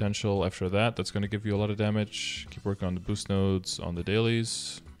Emblem Potential after that. That's going to give you a lot of damage. Keep working on the boost nodes on the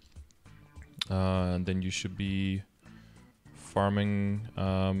dailies. And then you should be farming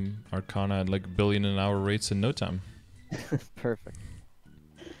Arcana at like billion an hour rates in no time. Perfect.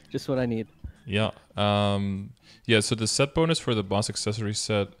 Just what I need. Yeah. Yeah, so the set bonus for the boss accessory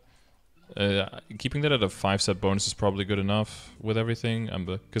set, keeping that at a 5 set bonus is probably good enough with everything.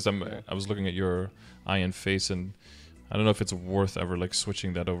 Because I was looking at your eye and face, and I don't know if it's worth ever like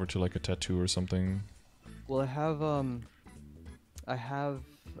switching that over to like a tattoo or something. Well, I have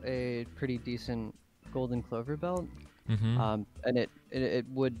a pretty decent Golden Clover belt. And it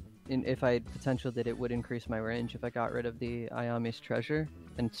would, if I had potential that it would increase my range if I got rid of the Ayami's treasure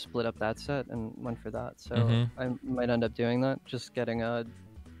and split up that set and went for that. So I might end up doing that, just getting a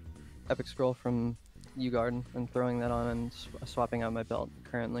Epic Scroll from Garden and throwing that on and swapping out my belt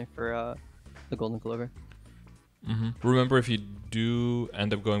currently for the Golden Clover. Remember, if you do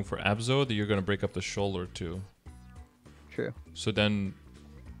end up going for Abzo, that you're going to break up the shoulder too. True. So then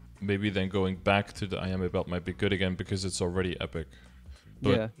maybe then going back to the Ayame belt might be good again because it's already epic.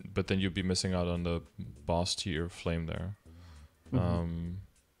 But, but then you'd be missing out on the boss tier flame there.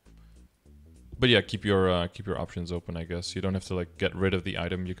 But yeah, keep your options open, I guess. You don't have to like get rid of the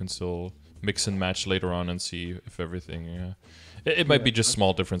item. You can still mix and match later on and see if everything... It might be just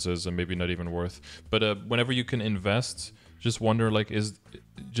small differences and maybe not even worth. But whenever you can invest, just wonder like,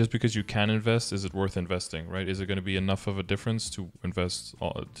 just because you can invest, is it worth investing, right? Is it going to be enough of a difference to invest,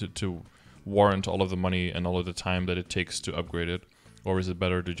 to warrant all of the money and all of the time that it takes to upgrade it? Or is it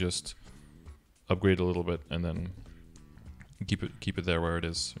better to just upgrade a little bit and then keep it there where it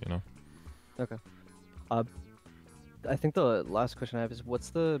is, you know? Okay. I think the last question I have is, what's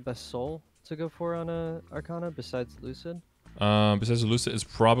the best soul to go for on a Arcana besides Lucid? Besides Lucid, it's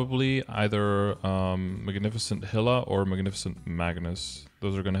probably either Magnificent Hilla or Magnificent Magnus.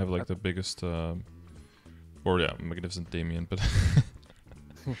 Those are gonna have like the biggest, Magnificent Damien, but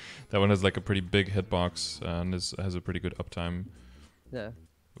that one has like a pretty big hitbox and has a pretty good uptime. Yeah.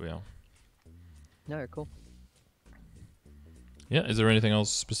 Yeah. Yeah, cool. Yeah. Is there anything else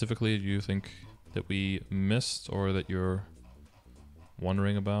specifically you think that we missed or that you're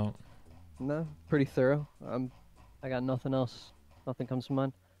wondering about? No, pretty thorough. I got nothing else. Nothing comes to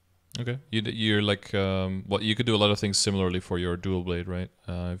mind. Okay. You're like well, you could do a lot of things similarly for your dual blade, right?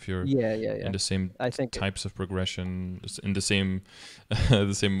 If you're Yeah, in the same I think types of progression, in the same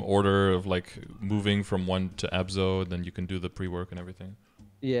the same order of like moving from one to Abzo, then you can do the pre-work and everything.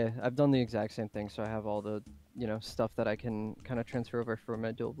 yeah, I've done the exact same thing, so I have all the, stuff that I can kind of transfer over for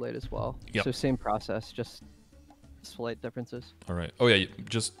my dual blade as well. Yep. So same process, just slight differences. All right. Oh yeah,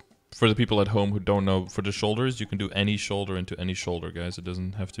 just for the people at home who don't know, for the shoulders, you can do any shoulder into any shoulder, guys. It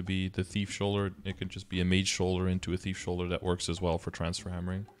doesn't have to be the thief shoulder. It can just be a mage shoulder into a thief shoulder. That works as well for transfer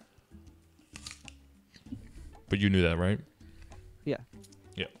hammering. But you knew that, right? Yeah.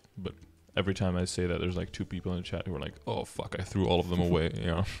 Yeah. But every time I say that, there's like 2 people in the chat who are like, "Oh fuck, I threw all of them away." You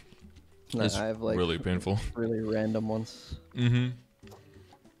know, No, it's I have like really painful. really random ones. Mm-hmm.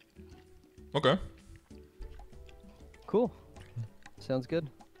 Okay. Cool. Sounds good.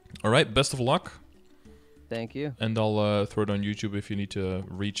 All right. Best of luck. Thank you. And I'll throw it on YouTube if you need to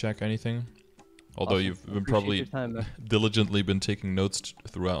recheck anything. Although Awesome. you've been Appreciate probably your time, man. diligently been taking notes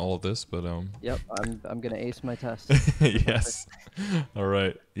throughout all of this, but Yep, I'm gonna ace my test. yes. All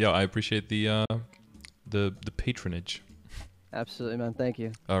right. Yeah, I appreciate the patronage. Absolutely, man. Thank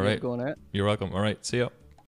you. All You right. going all right? You're welcome. All right. See ya.